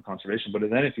passionate about conservation, but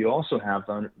then if you also have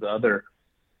the other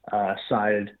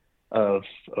side of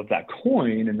that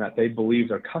coin, and that they believe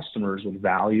their customers would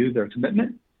value their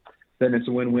commitment, then it's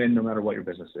a win-win no matter what your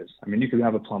business is. I mean, you could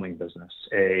have a plumbing business,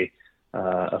 a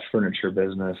furniture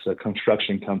business, a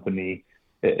construction company.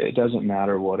 It doesn't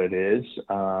matter what it is.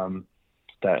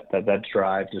 That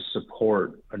drive to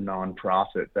support a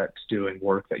nonprofit that's doing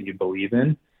work that you believe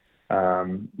in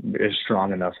is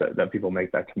strong enough that people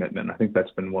make that commitment. I think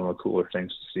that's been one of the cooler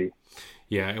things to see.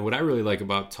 Yeah, and what I really like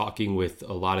about talking with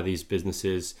a lot of these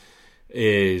businesses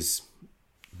is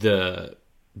the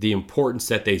importance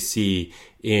that they see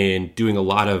in doing a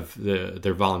lot of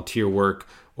their volunteer work,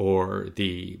 or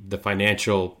the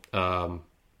financial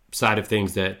side of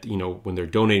things, that, you know, when they're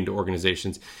donating to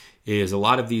organizations, is a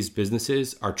lot of these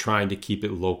businesses are trying to keep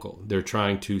it local. They're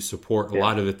trying to support a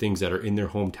lot of the things that are in their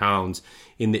hometowns,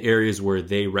 in the areas where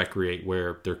they recreate,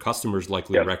 where their customers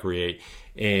likely recreate.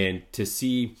 And to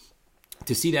see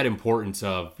that importance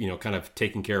of, you know, kind of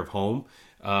taking care of home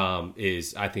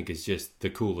I think is just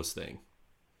the coolest thing.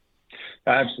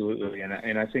 Absolutely.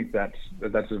 And I think that's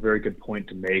a very good point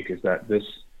to make, is that this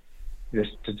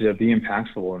to be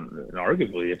impactful, and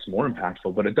arguably it's more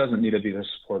impactful, but it doesn't need to be the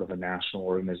support of a national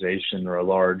organization or a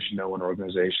large known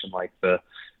organization like the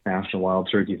National Wild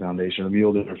Turkey Foundation or the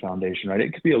Mule Deer Foundation, right?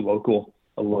 It could be a local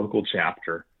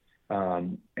chapter.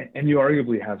 And you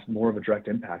arguably have more of a direct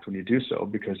impact when you do so,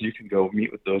 because you can go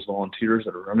meet with those volunteers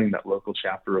that are running that local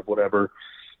chapter of whatever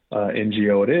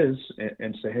NGO it is,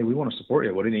 and say, hey, we want to support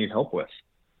you. What do you need help with?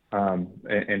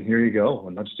 And here you go,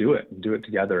 and let's do it, and do it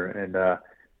together. And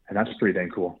that's pretty dang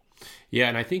cool. Yeah,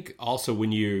 and I think also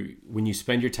when you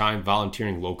spend your time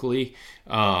volunteering locally,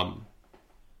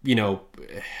 you know,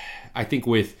 I think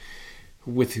with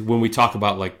when we talk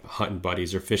about like hunting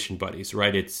buddies or fishing buddies,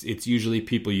 right? It's usually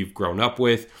people you've grown up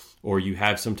with, or you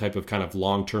have some type of kind of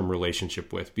long-term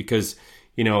relationship with. Because,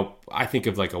 you know, I think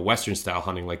of like a Western style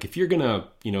hunting. Like if you're gonna,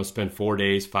 you know, spend 4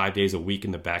 days, 5 days a week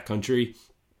in the backcountry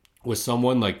with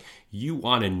someone, like you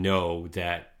want to know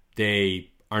that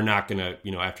they are not going to,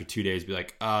 you know, after 2 days be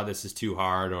like, this is too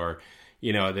hard, or,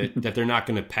 you know, that they're not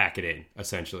going to pack it in,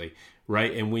 essentially.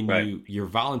 Right. And when you're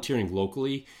volunteering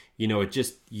locally, you know,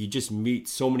 you just meet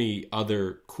so many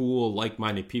other cool,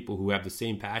 like-minded people who have the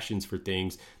same passions for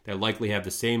things, that likely have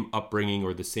the same upbringing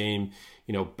or the same,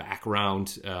 you know,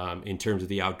 background in terms of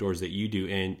the outdoors that you do.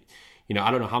 And, you know, I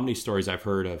don't know how many stories I've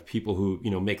heard of people who, you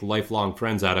know, make lifelong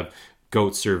friends out of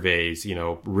goat surveys, you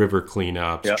know, river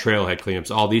cleanups, trailhead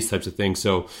cleanups, all these types of things.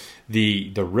 So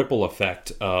the ripple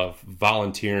effect of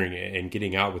volunteering and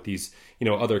getting out with these, you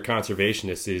know, other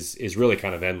conservationists is really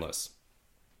kind of endless.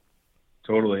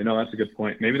 Totally. No, that's a good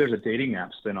point. Maybe there's a dating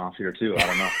app spinoff here too. I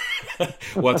don't know.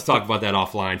 Well, let's talk about that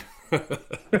offline.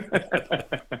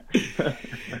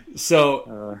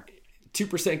 So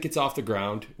 2% gets off the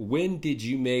ground. When did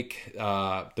you make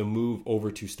the move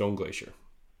over to Stone Glacier?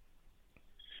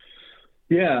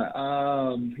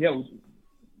 I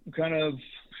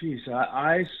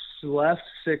left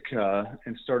Sitka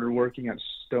and started working at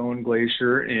Stone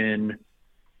Glacier in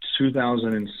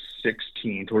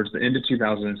 2016, towards the end of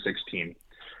 2016.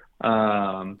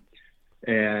 At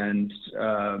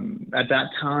that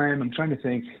time, I'm trying to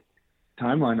think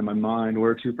timeline in my mind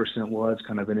where 2% was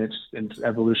kind of in its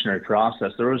evolutionary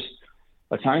process. There was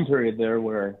a time period there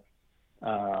where,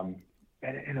 and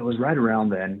it was right around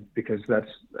then, because I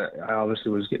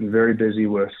obviously was getting very busy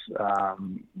with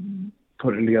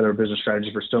putting together a business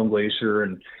strategy for Stone Glacier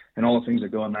and all the things that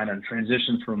go on that, and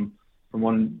transition from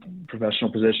one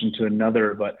professional position to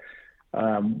another. But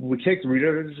we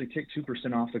originally kicked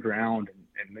 2% off the ground,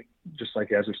 and just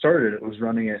like as we started, it was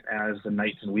running it as the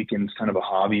nights and weekends, kind of a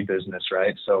hobby business,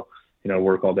 right? So, you know,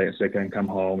 work all day at Sitka and come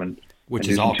home and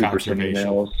is all conservation.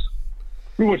 Emails,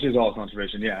 which is all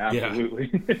conservation. Yeah,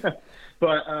 absolutely. Yeah.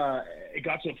 But it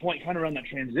got to a point kind of around that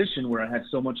transition where I had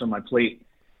so much on my plate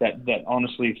that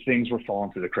honestly things were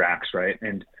falling through the cracks, right?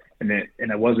 And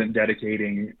I wasn't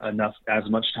dedicating as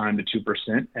much time to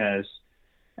 2% as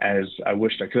I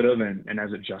wished I could have, and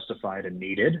as it justified and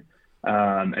needed.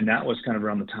 And that was kind of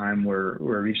around the time where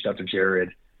I reached out to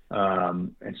Jared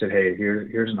and said, hey,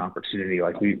 here's an opportunity.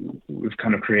 Like we've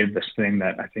kind of created this thing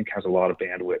that I think has a lot of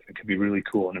bandwidth and could be really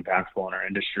cool and impactful in our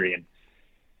industry.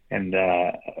 And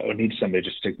I need somebody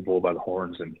just to take the bull by the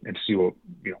horns and see what,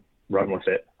 you know, run with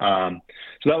it.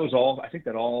 So that was all. I think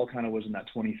that all kind of was in that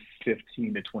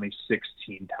 2015 to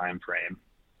 2016 timeframe.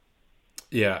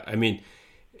 Yeah, I mean,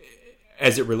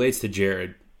 as it relates to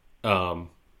Jared,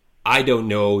 I don't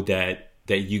know that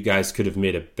that you guys could have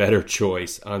made a better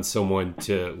choice on someone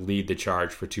to lead the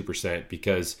charge for 2%,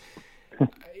 because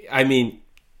I mean,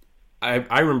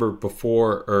 I remember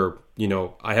before, or,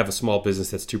 I have a small business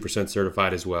that's 2%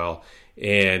 certified as well.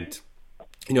 And,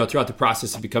 throughout the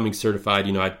process of becoming certified,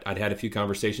 I'd had a few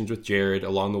conversations with Jared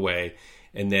along the way.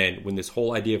 And then when this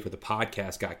whole idea for the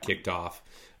podcast got kicked off,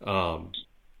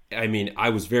 I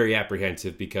was very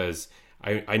apprehensive, because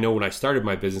I know when I started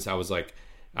my business,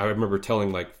 I remember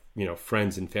telling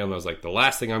friends and family, I was like, the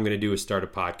last thing I'm going to do is start a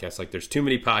podcast. Like, there's too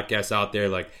many podcasts out there.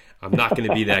 Like, I'm not going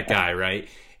to be that guy. Right.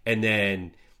 And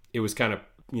then it was kind of,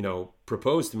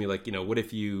 proposed to me, what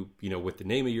if you, with the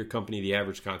name of your company, the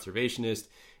Average Conservationist,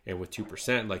 and with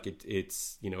 2%,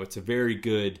 it's a very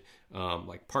good,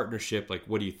 partnership. Like,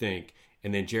 what do you think?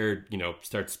 And then Jared,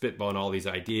 starts spitballing all these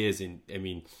ideas. And I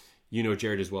mean,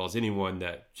 Jared as well as anyone,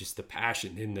 that just the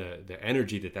passion and the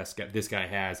energy that this guy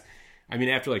has. I mean,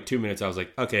 after 2 minutes, I was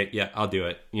like, okay, yeah, I'll do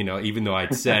it. Even though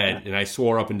I'd said, and I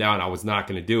swore up and down I was not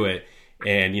going to do it.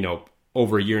 And,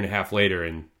 over a year and a half later,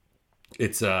 and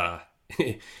it's,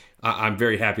 I'm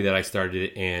very happy that I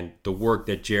started it, and the work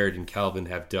that Jared and Calvin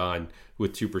have done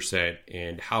with 2%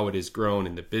 and how it has grown,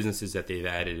 and the businesses that they've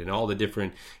added, and all the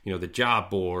different, the job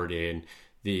board, and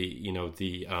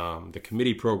the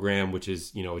committee program, which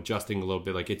is, adjusting a little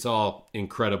bit. It's all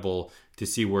incredible to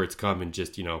see where it's come in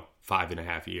just,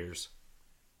 5.5 years.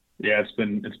 Yeah, it's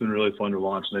been really fun to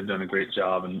watch, and they've done a great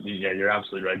job. And yeah, you're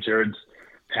absolutely right. Jared's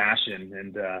passion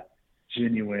and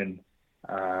genuine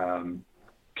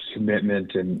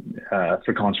commitment and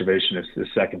for conservation is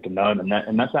second to none,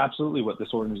 and that's absolutely what this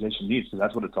organization needs. So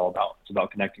that's what it's all about. It's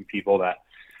about connecting people that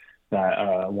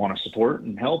want to support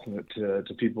and help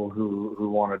to people who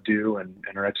want to do and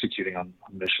are executing on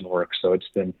mission work. So it's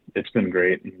been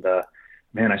great, and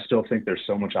man, I still think there's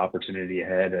so much opportunity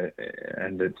ahead,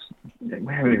 and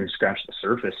we haven't even scratched the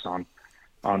surface on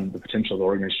the potential the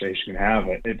organization can have.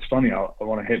 It's funny. I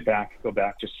want to go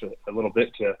back just a little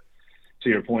bit to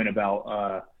your point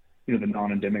about the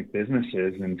non-endemic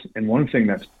businesses, and one thing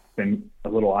that's been a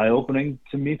little eye-opening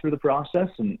to me through the process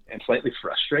and slightly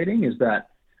frustrating is that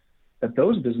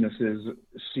those businesses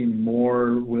seem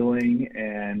more willing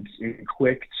and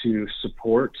quick to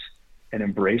support and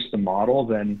embrace the model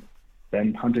than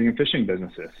hunting and fishing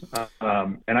businesses.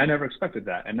 And I never expected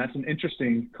that. And that's an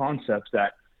interesting concept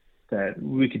that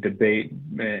we could debate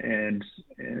and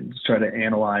try to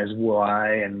analyze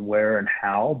why and where and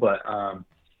how. But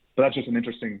that's just an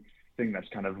interesting thing that's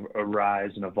kind of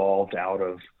arisen and evolved out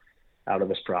of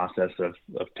this process of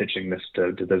pitching this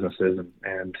to businesses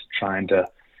and trying to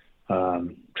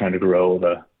grow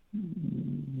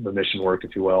the mission work,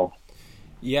 if you will.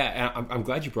 Yeah, I'm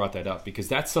glad you brought that up, because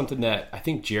that's something that I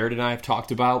think Jared and I have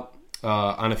talked about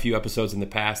on a few episodes in the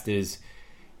past. Is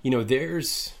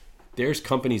there's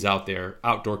companies out there,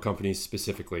 outdoor companies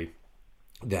specifically,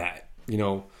 that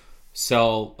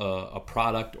sell a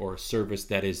product or a service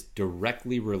that is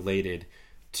directly related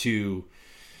to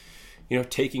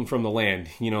taking from the land.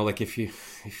 Like if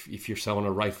you're selling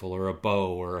a rifle or a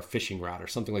bow or a fishing rod or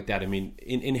something like that. I mean,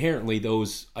 inherently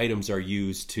those items are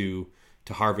used to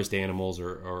harvest animals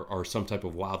or some type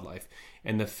of wildlife.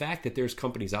 And the fact that there's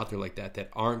companies out there like that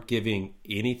aren't giving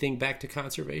anything back to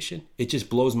conservation, it just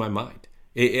blows my mind.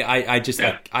 I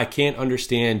can't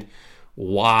understand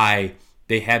why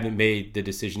they haven't made the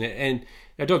decision. And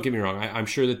now, don't get me wrong, I'm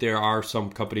sure that there are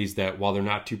some companies that, while they're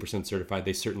not 2% certified,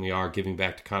 they certainly are giving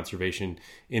back to conservation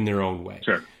in their own way.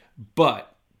 Sure.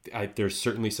 But there's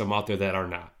certainly some out there that are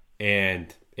not.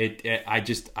 And I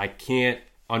can't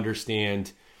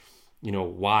understand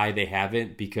why they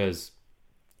haven't, because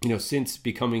since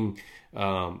becoming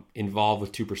involved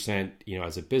with 2%,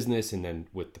 as a business, and then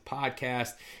with the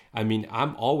podcast, I mean,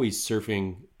 I'm always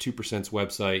surfing 2%'s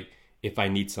website if I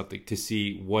need something to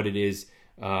see what it is.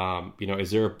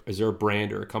 Is there a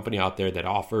brand or a company out there that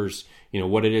offers,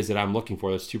 what it is that I'm looking for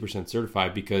that's 2%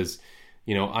 certified? Because,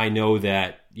 I know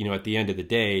that, at the end of the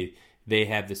day, they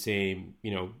have the same,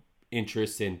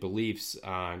 interests and beliefs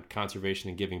on conservation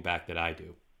and giving back that I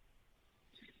do.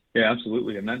 Yeah,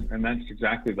 absolutely. And that's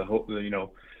exactly the hope.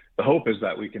 The hope is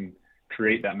that we can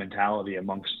create that mentality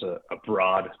amongst a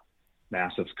broad,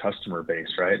 massive customer base,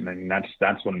 right? And then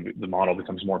that's when the model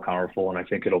becomes more powerful. And I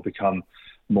think it'll become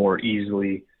more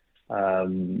easy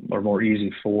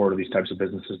for these types of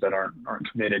businesses that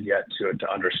aren't committed yet to it to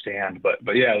understand. But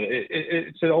yeah,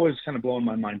 it's always kind of blowing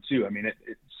my mind too. I mean,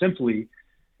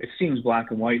 it seems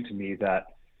black and white to me that,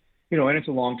 and it's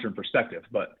a long-term perspective,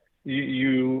 but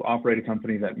you operate a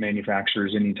company that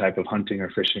manufactures any type of hunting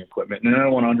or fishing equipment. And I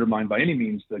don't want to undermine by any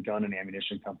means the gun and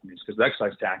ammunition companies, because the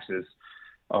excise taxes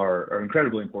are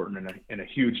incredibly important and a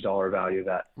huge dollar value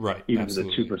that Right. even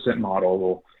Absolutely. the 2%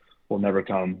 model will never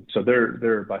come. So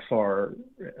they're by far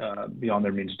beyond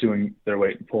their means doing their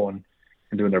weight and pulling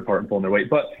and doing their part and pulling their weight.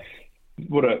 But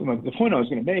the point I was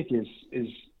going to make is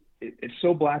it's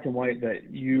so black and white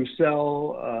that you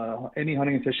sell any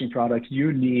hunting and fishing product,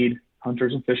 you need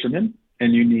hunters and fishermen,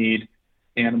 and you need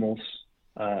animals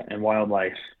and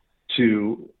wildlife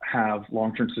to have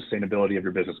long-term sustainability of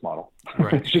your business model.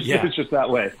 Right. It's just that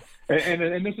way.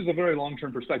 And this is a very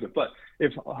long-term perspective. But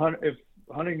if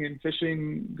hunting and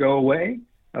fishing go away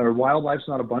or wildlife's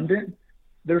not abundant,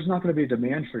 there's not going to be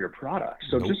demand for your product.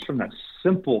 So Just from that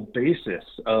simple basis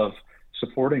of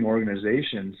supporting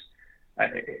organizations,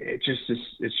 it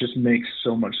just makes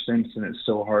so much sense, and it's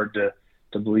so hard to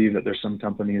believe that there's some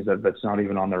companies that's not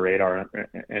even on their radar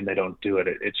and they don't do it.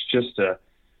 It's just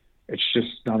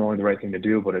not only the right thing to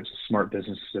do, but it's a smart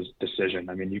business decision.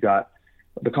 I mean, you got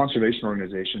the conservation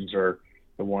organizations are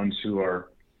the ones who are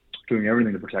doing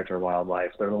everything to protect our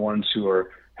wildlife. They're the ones who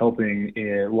are helping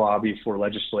lobby for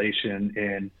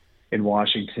legislation in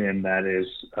Washington that is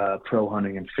pro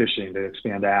hunting and fishing to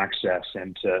expand access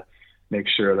and to make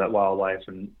sure that wildlife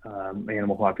and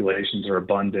animal populations are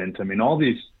abundant. I mean, all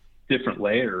these different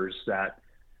layers that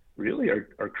really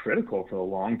are critical for the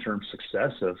long-term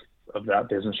success of that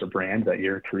business or brand that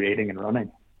you're creating and running.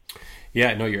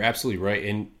 Yeah, no, you're absolutely right.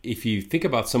 And if you think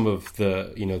about some of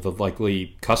the, the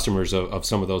likely customers of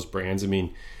some of those brands, I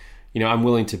mean, I'm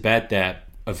willing to bet that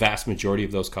a vast majority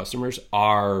of those customers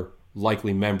are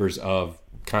likely members of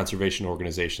conservation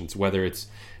organizations, whether it's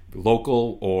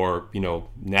local or,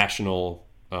 national,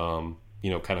 kind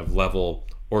of level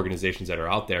organizations that are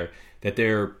out there, that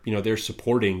they're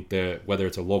supporting whether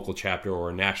it's a local chapter or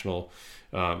a national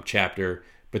chapter,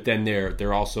 but then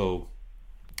they're also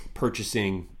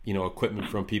purchasing, equipment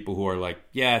from people who are like,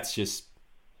 yeah, it's just,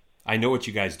 I know what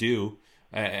you guys do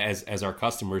as our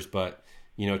customers, but,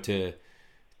 to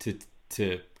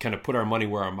kind of put our money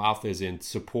where our mouth is and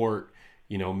support,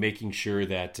 making sure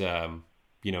that,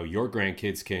 your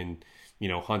grandkids can,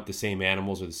 hunt the same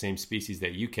animals or the same species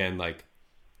that you can, like,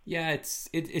 yeah, it's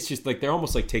just like, they're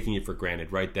almost like taking it for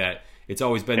granted, right? That it's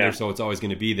always been there, so it's always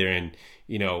going to be there. And,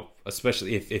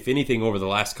 especially if anything over the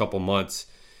last couple months,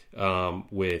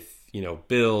 with,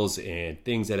 bills and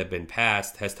things that have been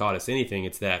passed has taught us anything,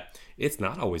 it's that it's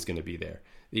not always going to be there.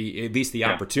 At least the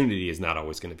opportunity is not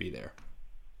always going to be there.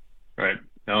 Right.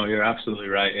 No, you're absolutely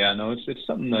right. Yeah, no, it's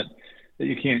something that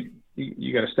you can't,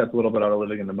 you got to step a little bit out of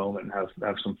living in the moment and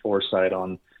have some foresight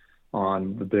on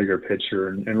the bigger picture.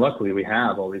 And luckily we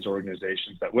have all these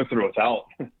organizations that with or without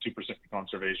 2%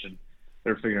 conservation,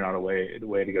 they're figuring out a way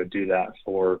to go do that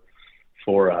for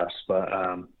us. But,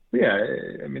 yeah,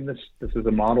 I mean, this is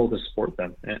a model to support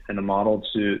them and a model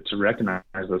to recognize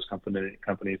those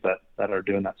companies that are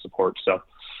doing that support. So,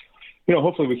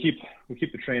 hopefully we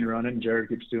keep the train running. Jared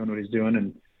keeps doing what he's doing,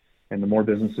 and the more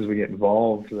businesses we get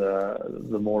involved,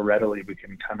 the more readily we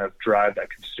can kind of drive that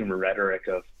consumer rhetoric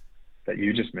of that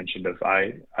you just mentioned of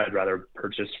I'd rather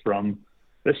purchase from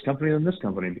this company than this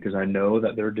company because I know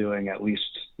that they're doing at least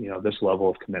this level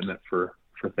of commitment for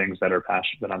things that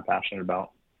I'm passionate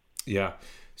about. Yeah.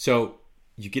 So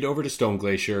you get over to Stone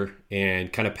Glacier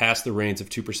and kind of pass the reins of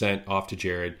 2% off to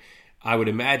Jared. I would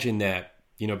imagine that,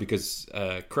 because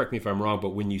correct me if I'm wrong, but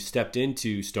when you stepped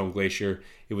into Stone Glacier,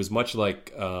 it was much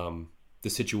like the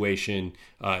situation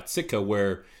at Sitka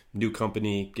where new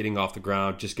company getting off the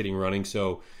ground, just getting running.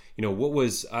 So, what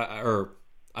was, or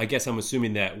I guess I'm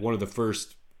assuming that one of the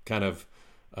first kind of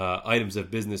items of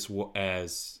business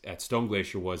at Stone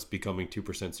Glacier was becoming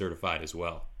 2% certified as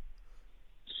well.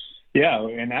 Yeah,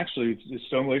 and actually,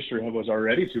 Stone Glacier was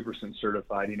already 2%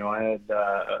 certified. I had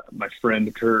my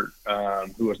friend Kurt,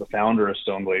 who was the founder of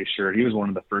Stone Glacier. He was one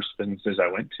of the first businesses I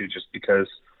went to just because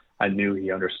I knew he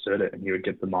understood it and he would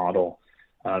get the model,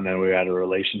 and we had a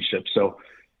relationship. So,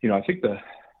 I think I'm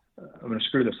going to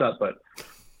screw this up, but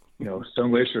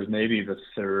Stone Glacier is maybe the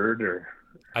third or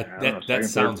that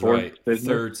sounds right.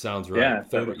 Third sounds right. Yeah,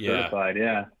 third, certified.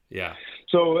 Yeah. Yeah.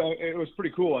 So it was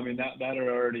pretty cool. I mean, that had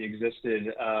already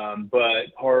existed,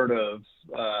 but part of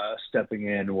stepping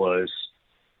in was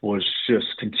just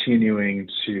continuing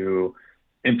to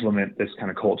implement this kind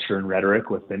of culture and rhetoric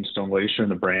within Stone Glacier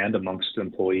and the brand amongst the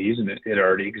employees, and it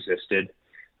already existed.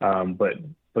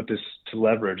 But this to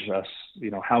leverage us,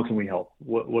 how can we help?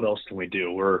 What else can we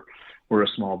do? We're a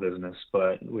small business,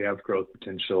 but we have growth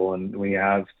potential and we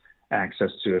have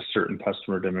access to a certain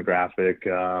customer demographic.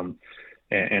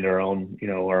 And our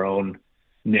own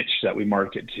niche that we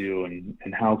market to,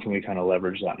 and how can we kind of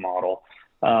leverage that model?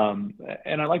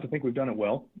 And I like to think we've done it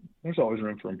well. There's always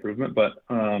room for improvement, but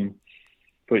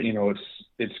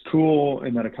it's cool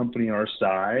in that a company our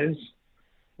size,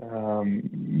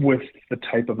 with the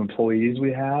type of employees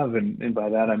we have, and by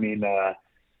that I mean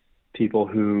people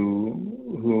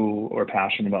who are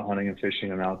passionate about hunting and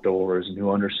fishing and outdoors, and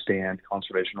who understand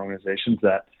conservation organizations,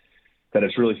 that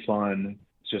it's really fun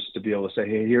just to be able to say,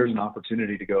 hey, here's an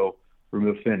opportunity to go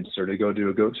remove fence, or to go do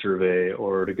a goat survey,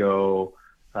 or to go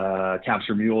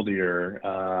capture mule deer.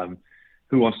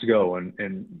 Who wants to go?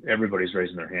 And everybody's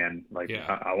raising their hand. Like,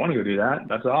 yeah. I want to go do that.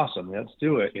 That's awesome. Let's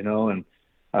do it. And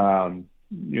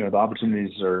the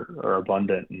opportunities are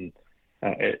abundant, and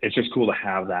it's just cool to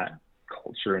have that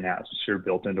culture and atmosphere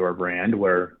built into our brand,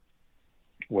 where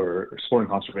sport and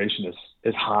conservation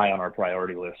is high on our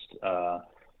priority list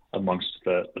amongst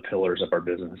the pillars of our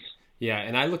business. Yeah,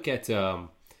 and I look at a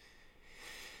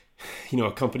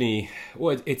company.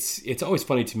 Well, it's always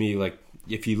funny to me, like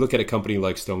if you look at a company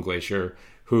like Stone Glacier,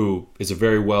 who is a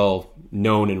very well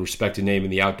known and respected name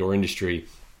in the outdoor industry,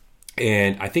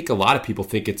 and I think a lot of people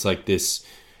think it's like this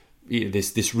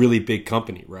really big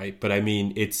company, right? But I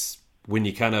mean, it's when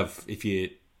you if you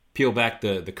peel back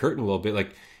the curtain a little bit,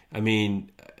 like, I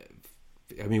mean,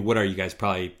 what are you guys?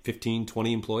 Probably 15,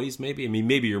 20 employees, maybe? I mean,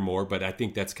 maybe you're more, but I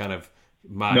think that's kind of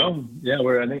my... No, yeah,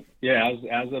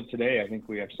 as of today, I think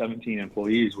we have 17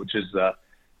 employees, which is a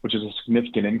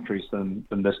significant increase than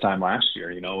this time last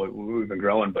year. We've been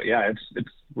growing, but yeah,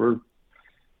 we're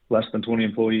less than 20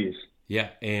 employees. Yeah.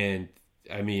 And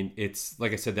I mean, it's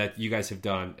like I said, that you guys have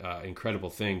done incredible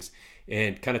things,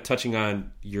 and kind of touching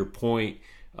on your point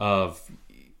of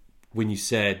when you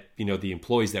said, the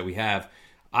employees that we have,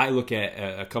 I look at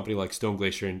a company like Stone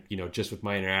Glacier, and, just with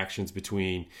my interactions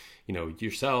between,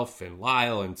 yourself and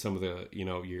Lyle and some of the,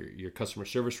 your customer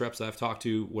service reps that I've talked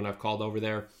to when I've called over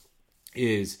there,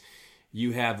 is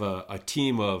you have a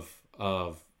team of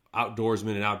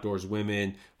outdoorsmen and outdoors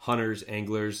women, hunters,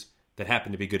 anglers that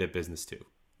happen to be good at business too,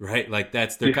 right? Like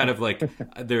they're kind of like,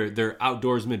 they're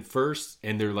outdoorsmen first,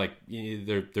 and they're like,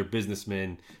 they're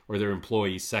businessmen or they're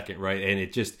employees second, right? And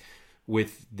it just,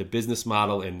 with the business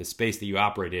model and the space that you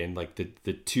operate in, like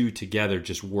the two together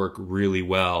just work really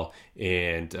well.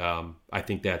 And I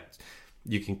think that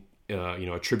you can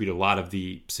attribute a lot of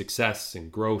the success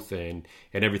and growth and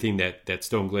everything that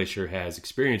Stone Glacier has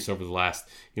experienced over the last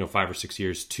 5 or 6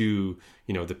 years to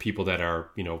the people that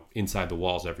are inside the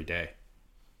walls every day.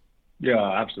 Yeah,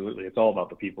 absolutely. It's all about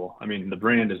the people. I mean, the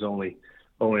brand is only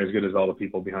as good as all the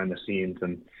people behind the scenes,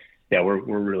 and yeah, we're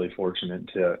really fortunate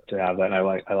to have that. And I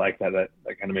like that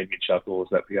kind of made me chuckle, is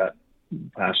that we got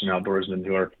passionate outdoorsmen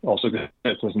who are also good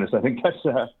at business. I think that's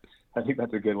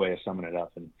a good way of summing it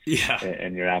up. And yeah,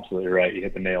 and you're absolutely right. You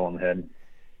hit the nail on the head.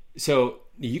 So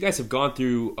you guys have gone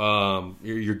through.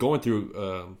 You're going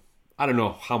through. I don't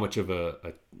know how much of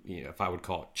a if I would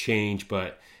call it change,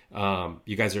 but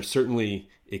you guys are certainly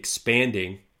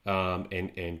expanding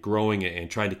and growing and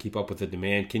trying to keep up with the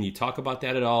demand. Can you talk about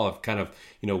that at all? Of kind of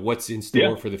what's in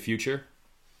store for the future?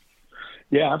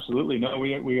 Yeah, absolutely. No,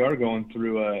 we are going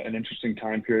through an interesting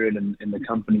time period in the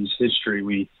company's history.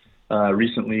 We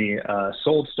recently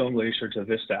sold Stone Glacier to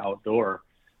Vista Outdoor,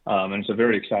 and it's a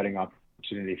very exciting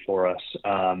opportunity for us.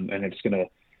 And it's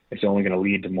only going to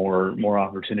lead to more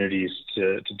opportunities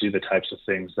to do the types of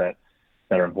things that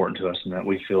are important to us and that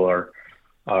we feel are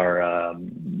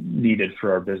needed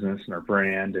for our business and our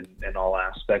brand and all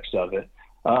aspects of it.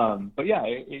 But yeah,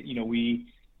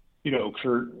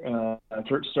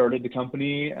 Kurt started the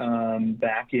company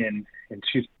back in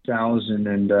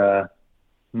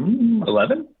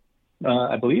 2011.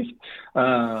 I believe,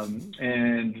 and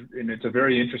it's a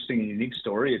very interesting and unique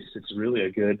story. It's really a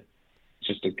good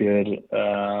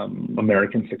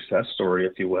American success story,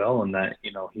 if you will, and that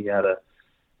he had a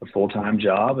full-time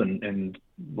job and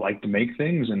liked to make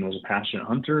things and was a passionate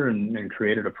hunter and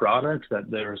created a product that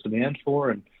there was demand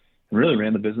for, and really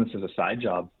ran the business as a side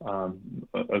job, a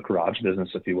garage business,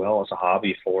 if you will, as a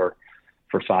hobby for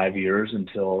 5 years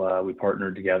until we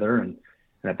partnered together. And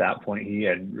at that point, he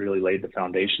had really laid the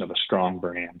foundation of a strong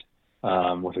brand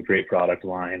with a great product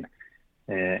line.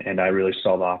 And I really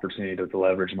saw the opportunity to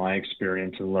leverage my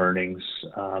experience and learnings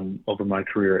over my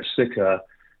career at Sitka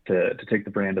to take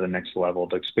the brand to the next level,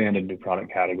 to expand into new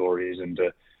product categories, and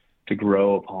to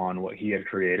grow upon what he had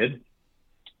created.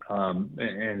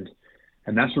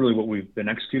 And that's really what we've been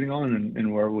executing on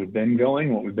and where we've been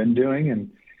going, what we've been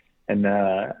doing. And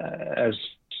as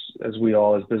we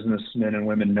all as businessmen and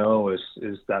women know, is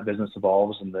that business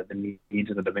evolves and the needs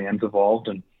and the demands evolved.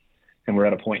 And we're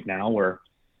at a point now where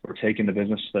we're taking the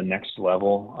business to the next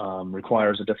level,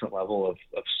 requires a different level of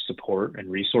support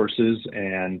and resources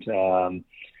and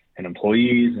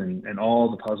employees and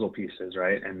all the puzzle pieces,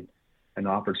 right? And an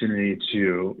opportunity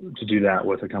to do that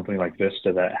with a company like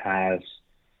Vista that has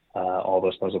all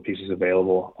those puzzle pieces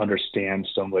available, understands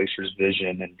Stone Glacier's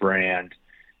vision and brand,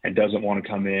 and doesn't want to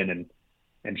come in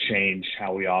and change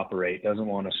how we operate, doesn't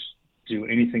want to do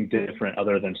anything different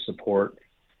other than support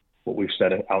what we've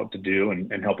set out to do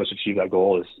and help us achieve that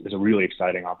goal is a really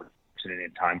exciting opportunity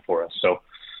and time for us. So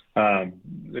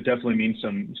it definitely means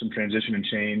some transition and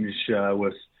change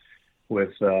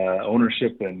with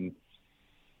ownership and,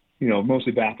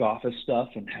 mostly back office stuff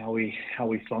and how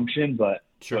we function. But,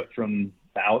 Sure. But from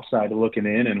the outside looking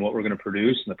in and what we're going to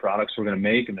produce and the products we're going to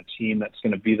make and the team that's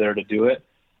going to be there to do it,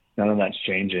 none of that's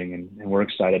changing. And we're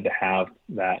excited to have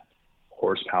that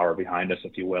horsepower behind us,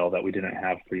 if you will, that we didn't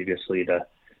have previously to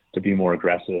be more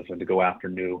aggressive and to go after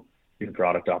new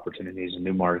product opportunities and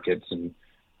new markets and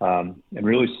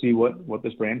really see what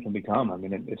this brand can become. I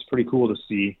mean, it's pretty cool to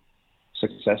see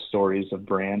success stories of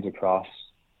brands across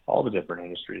all the different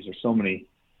industries. There's so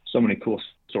many cool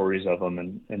stories of them,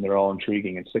 and they're all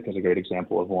intriguing. And Sitka is a great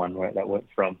example of one, right? That went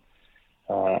from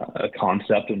a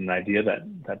concept and an idea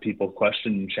that people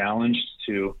questioned and challenged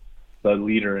to the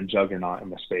leader and juggernaut in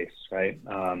the space, right?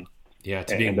 To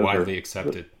being widely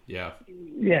accepted. Yeah,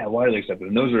 widely accepted.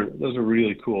 And those are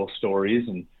really cool stories.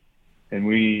 And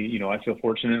we, I feel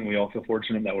fortunate, and we all feel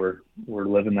fortunate that we're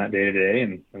living that day to day,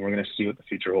 and we're going to see what the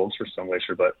future holds for Stone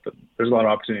Glacier. But there's a lot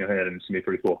of opportunity ahead, and it's going to be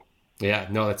pretty cool. Yeah,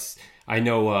 no, I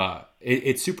know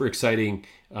it's super exciting,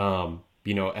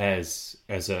 as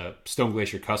a Stone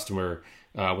Glacier customer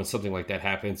when something like that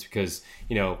happens, because,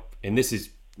 and this is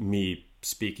me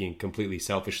speaking completely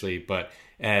selfishly, but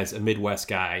as a Midwest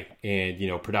guy and,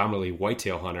 predominantly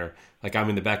whitetail hunter, like I'm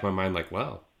in the back of my mind, like,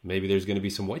 well, maybe there's going to be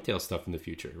some whitetail stuff in the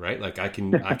future, right? Like I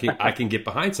can get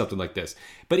behind something like this.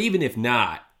 But even if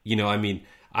not,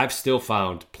 I've still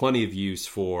found plenty of use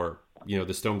for,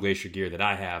 the Stone Glacier gear that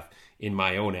I have in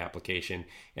my own application.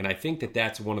 And I think that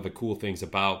that's one of the cool things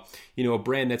about, a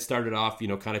brand that started off,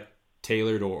 kind of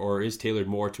tailored or is tailored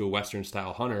more to a Western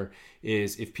style hunter,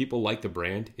 is if people like the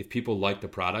brand, if people like the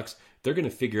products, they're going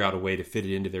to figure out a way to fit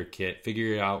it into their kit,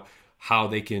 figure out how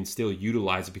they can still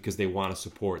utilize it because they want to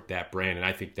support that brand. And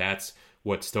I think that's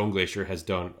what Stone Glacier has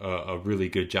done a really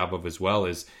good job of as well,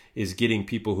 is getting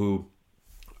people who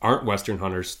aren't Western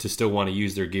hunters to still want to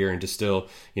use their gear and to still,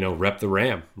 rep the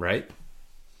Ram, right?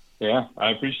 Yeah, I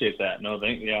appreciate that. No,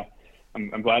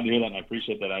 I'm glad to hear that, and I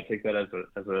appreciate that. I take that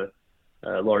as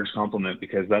a large compliment,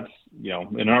 because that's,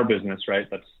 in our business, right?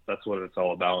 That's what it's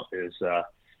all about, is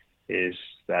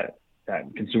that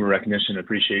consumer recognition,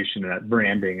 appreciation, and that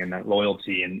branding and that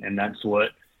loyalty, and that's what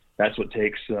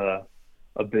takes a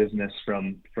business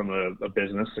from a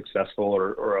business, successful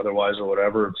or otherwise or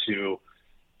whatever, to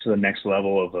the next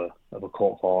level of a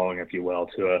cult following, if you will,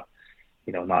 to a,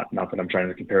 not that I'm trying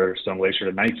to compare Stone Glacier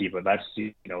to Nike, but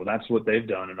that's what they've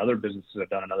done, and other businesses have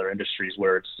done in other industries,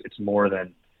 where it's more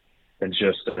than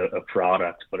just a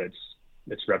product, but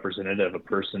it's representative. A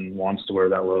person wants to wear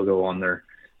that logo on their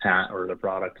hat or the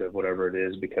product of whatever it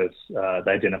is, because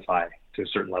they identify to a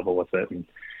certain level with it, and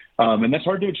that's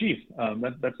hard to achieve.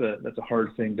 That's a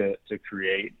hard thing to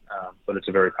create, but it's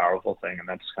a very powerful thing, and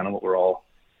that's kind of what we're all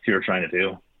here trying to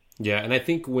do. Yeah, and I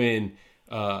think when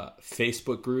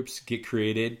Facebook groups get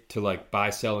created to like buy,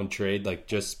 sell, and trade, like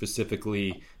just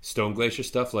specifically Stone Glacier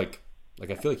stuff, like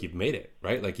I feel like you've made it,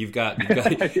 right? Like you've got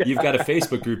Yeah. you've got a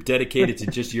Facebook group dedicated to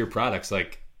just your products.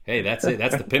 Like, hey, that's it.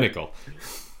 That's the pinnacle.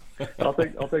 I'll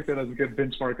take that as a good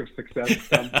benchmark of success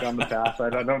down the path.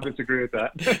 I don't disagree with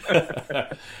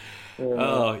that.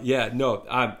 Oh yeah, no,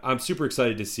 I'm super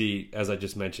excited to see, as I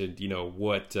just mentioned,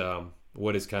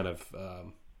 what is kind of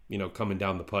coming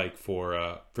down the pike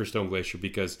for Stone Glacier,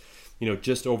 because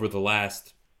just over the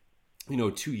last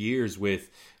 2 years with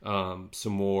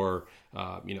some more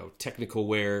technical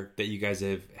wear that you guys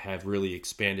have really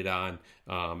expanded on,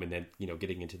 and then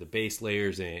getting into the base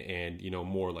layers and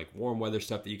more like warm weather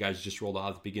stuff that you guys just rolled out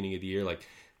at the beginning of the year. Like,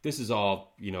 this is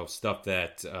all stuff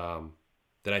that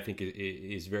I think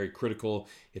is very critical.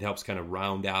 It helps kind of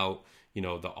round out the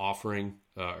offering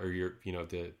or your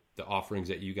the offerings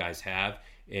that you guys have,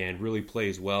 and really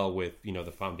plays well with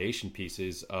the foundation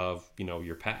pieces of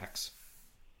your packs.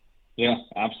 Yeah,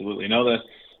 absolutely. No,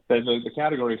 the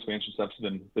category expansion stuff's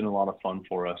been a lot of fun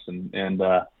for us, and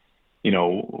we're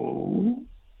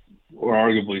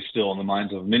arguably still in the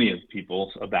minds of many of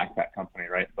people a backpack company,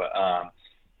 right? But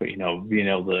being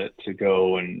able to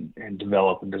go and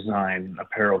develop and design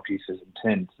apparel pieces and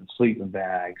tents and sleeping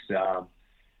bags,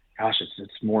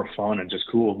 it's more fun and just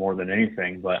cool more than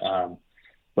anything.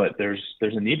 But there's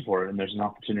a need for it, and there's an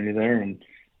opportunity there, and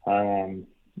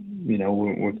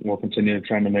we'll continue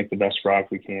trying to make the best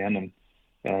product we can,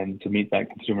 and to meet that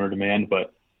consumer demand.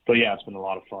 But yeah, it's been a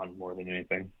lot of fun more than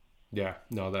anything. Yeah,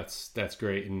 no, that's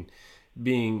great. And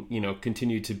being,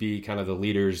 continue to be kind of the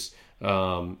leaders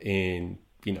in,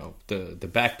 the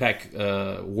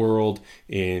backpack world,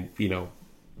 in,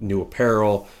 new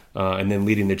apparel, and then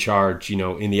leading the charge,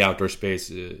 in the outdoor space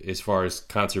as far as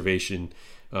conservation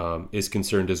is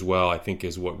concerned as well, I think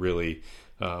is what really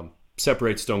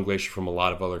separates Stone Glacier from a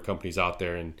lot of other companies out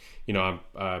there. And,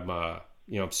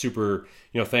 I'm super,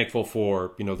 thankful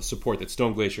for, the support that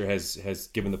Stone Glacier has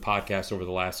given the podcast over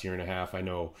the last year and a half. I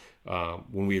know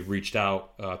when we reached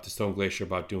out to Stone Glacier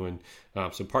about doing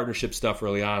some partnership stuff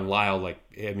early on, Lyle,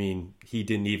 he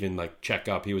didn't even check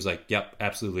up. He was like, yep,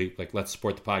 absolutely. Let's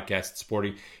support the podcast. It's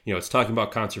supporting, it's talking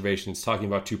about conservation. It's talking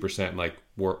about 2%.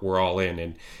 We're all in.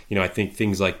 And, I think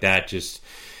things like that just,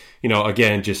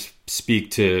 again, just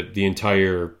speak to the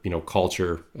entire,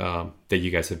 culture that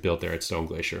you guys have built there at Stone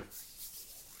Glacier.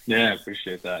 Yeah, I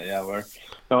appreciate that. Yeah,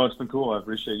 it's been cool. I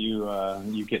appreciate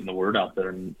you getting the word out there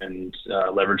and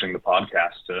leveraging the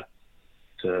podcast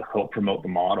to help promote the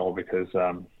model, because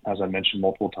as I mentioned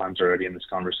multiple times already in this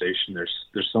conversation,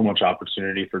 there's so much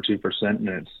opportunity for 2%,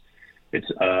 and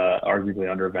it's arguably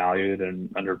undervalued and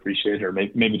underappreciated, or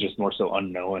maybe just more so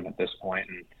unknown at this point.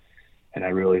 And I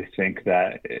really think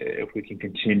that if we can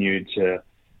continue to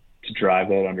drive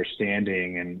that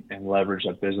understanding and leverage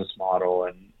that business model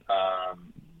and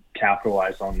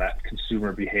capitalize on that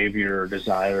consumer behavior or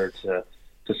desire to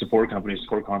support companies,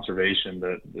 support conservation,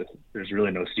 there's really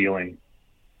no ceiling.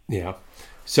 Yeah.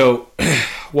 So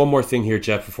one more thing here,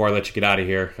 Jeff, before I let you get out of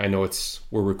here. I know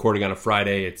we're recording on a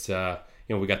Friday. It's,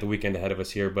 we got the weekend ahead of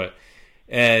us here, but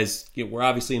as we're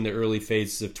obviously in the early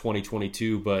phases of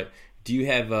 2022, but do you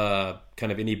have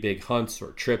kind of any big hunts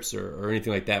or trips or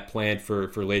anything like that planned for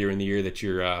later in the year that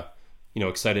you're,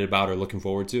 excited about or looking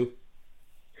forward to?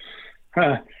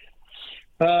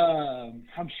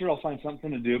 I'm sure I'll find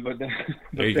something to do, but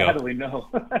sadly, no.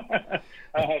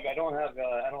 I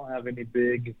don't have any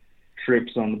big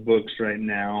trips on the books right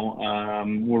now.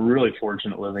 We're really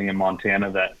fortunate living in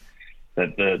Montana that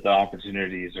the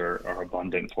opportunities are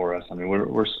abundant for us. I mean,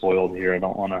 we're spoiled here. I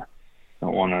don't want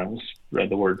to spread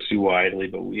the word too widely,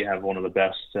 but we have one of the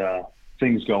best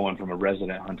things going from a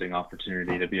resident hunting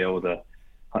opportunity to be able to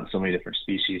hunt so many different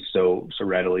species so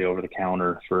readily over the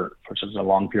counter for such a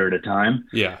long period of time.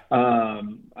 Yeah.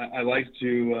 I like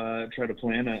to try to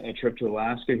plan a trip to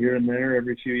Alaska here and there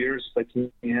every few years if I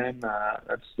can.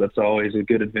 That's always a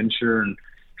good adventure, and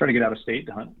try to get out of state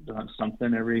to hunt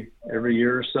something every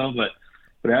year or so.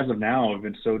 But as of now, I've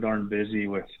been so darn busy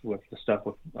with the stuff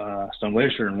with Stone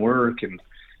Glacier and work, and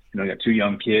I got 2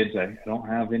 young kids. I don't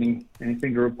have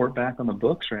anything to report back on the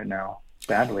books right now,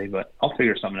 sadly, but I'll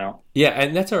figure something out. Yeah,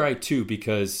 and that's all right too,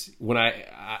 because when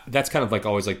that's kind of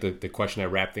always the question I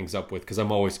wrap things up with, because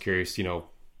I'm always curious,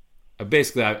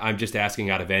 basically I'm just asking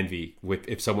out of envy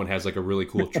if someone has a really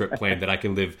cool trip planned that I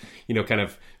can live, kind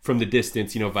of from the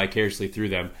distance, vicariously through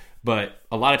them. But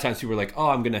a lot of times people are like, oh,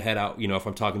 I'm going to head out, if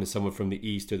I'm talking to someone from the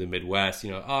East or the Midwest,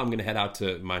 oh, I'm going to head out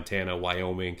to Montana,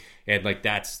 Wyoming. And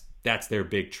that's their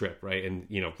big trip, right? And,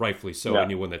 rightfully so, yeah.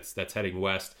 Anyone that's heading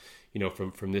west,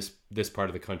 from this part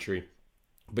of the country.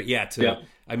 But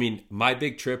I mean, my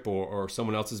big trip or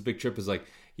someone else's big trip is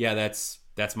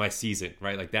that's my season,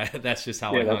 right? That's just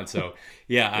how I hunt. So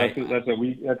yeah, that's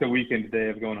a weekend day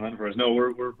of going hunting for us. No,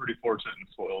 we're pretty fortunate and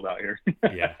spoiled out here.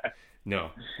 Yeah.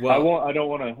 No. Well, I don't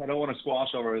want to squash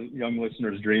our young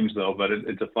listeners' dreams though, but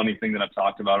it's a funny thing that I've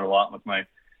talked about a lot with my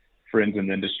friends in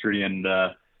the industry and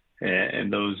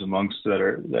those amongst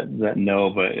that know.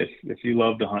 But if you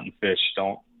love to hunt and fish,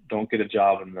 don't get a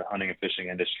job in the hunting and fishing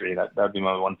industry. That'd be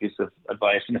my one piece of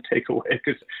advice and a takeaway,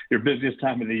 because your busiest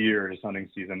time of the year is hunting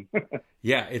season.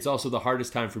 Yeah, it's also the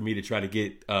hardest time for me to try to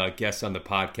get guests on the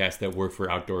podcast that work for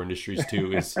outdoor industries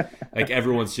too. Is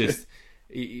everyone's just,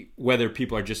 whether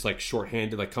people are just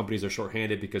shorthanded, companies are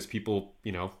shorthanded because people,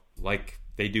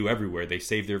 they do everywhere. They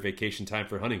save their vacation time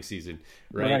for hunting season,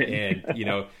 right?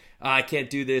 And I can't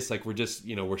do this. We're just,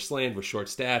 we're slammed, we're short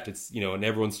staffed. It's, and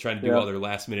everyone's trying to do all their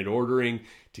last minute ordering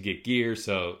to get gear.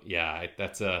 So yeah,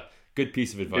 that's a good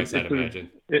piece of advice, I'd imagine.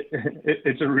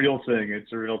 It's a real thing.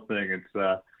 It's a real thing.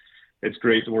 It's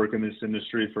great to work in this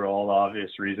industry for all the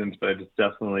obvious reasons, but it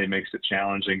definitely makes it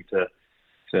challenging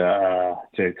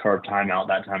to carve time out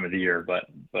that time of the year. But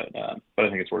I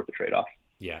think it's worth the trade-off.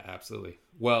 Yeah, absolutely.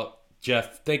 Well,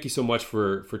 Jeff, thank you so much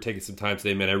for taking some time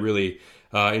today, man. I really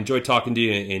enjoyed talking to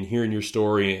you and hearing your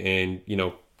story and,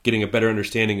 getting a better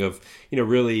understanding of,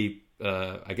 really,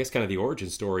 I guess kind of the origin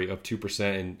story of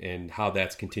 2% and how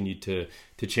that's continued to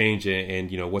change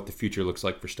and what the future looks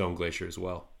like for Stone Glacier as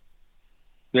well.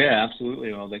 Yeah,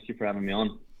 absolutely. Well, thank you for having me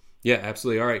on. Yeah,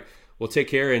 absolutely. All right. Well, take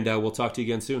care, and we'll talk to you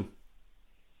again soon.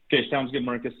 Okay, sounds good,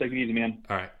 Marcus. Take it easy, man.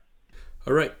 All right.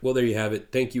 All right. Well, there you have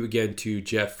it. Thank you again to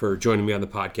Jeff for joining me on the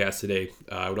podcast today.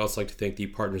 I would also like to thank the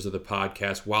partners of the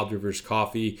podcast, Wild Rivers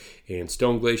Coffee and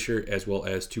Stone Glacier, as well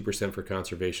as 2% for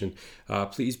Conservation.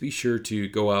 Please be sure to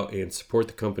go out and support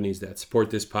the companies that support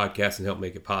this podcast and help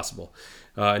make it possible.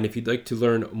 And if you'd like to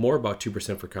learn more about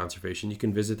 2% for Conservation, you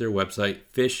can visit their website,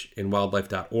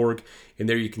 fishandwildlife.org, and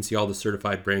there you can see all the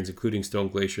certified brands, including Stone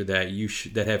Glacier,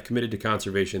 that have committed to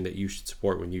conservation that you should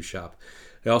support when you shop.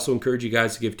 I also encourage you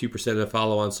guys to give 2% a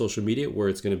follow on social media, where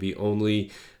it's going to be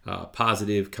only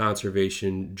positive,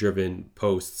 conservation-driven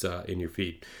posts in your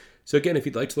feed. So again, if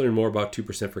you'd like to learn more about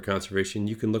 2% for Conservation,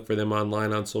 you can look for them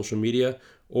online on social media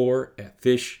or at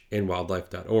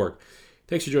fishandwildlife.org.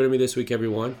 Thanks for joining me this week,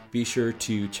 everyone. Be sure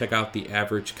to check out the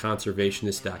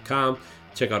averageconservationist.com.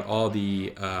 Check out all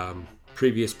the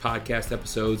previous podcast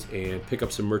episodes and pick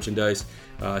up some merchandise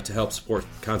to help support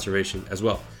conservation as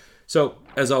well. So,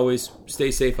 as always,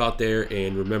 stay safe out there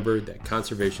and remember that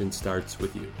conservation starts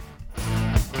with you.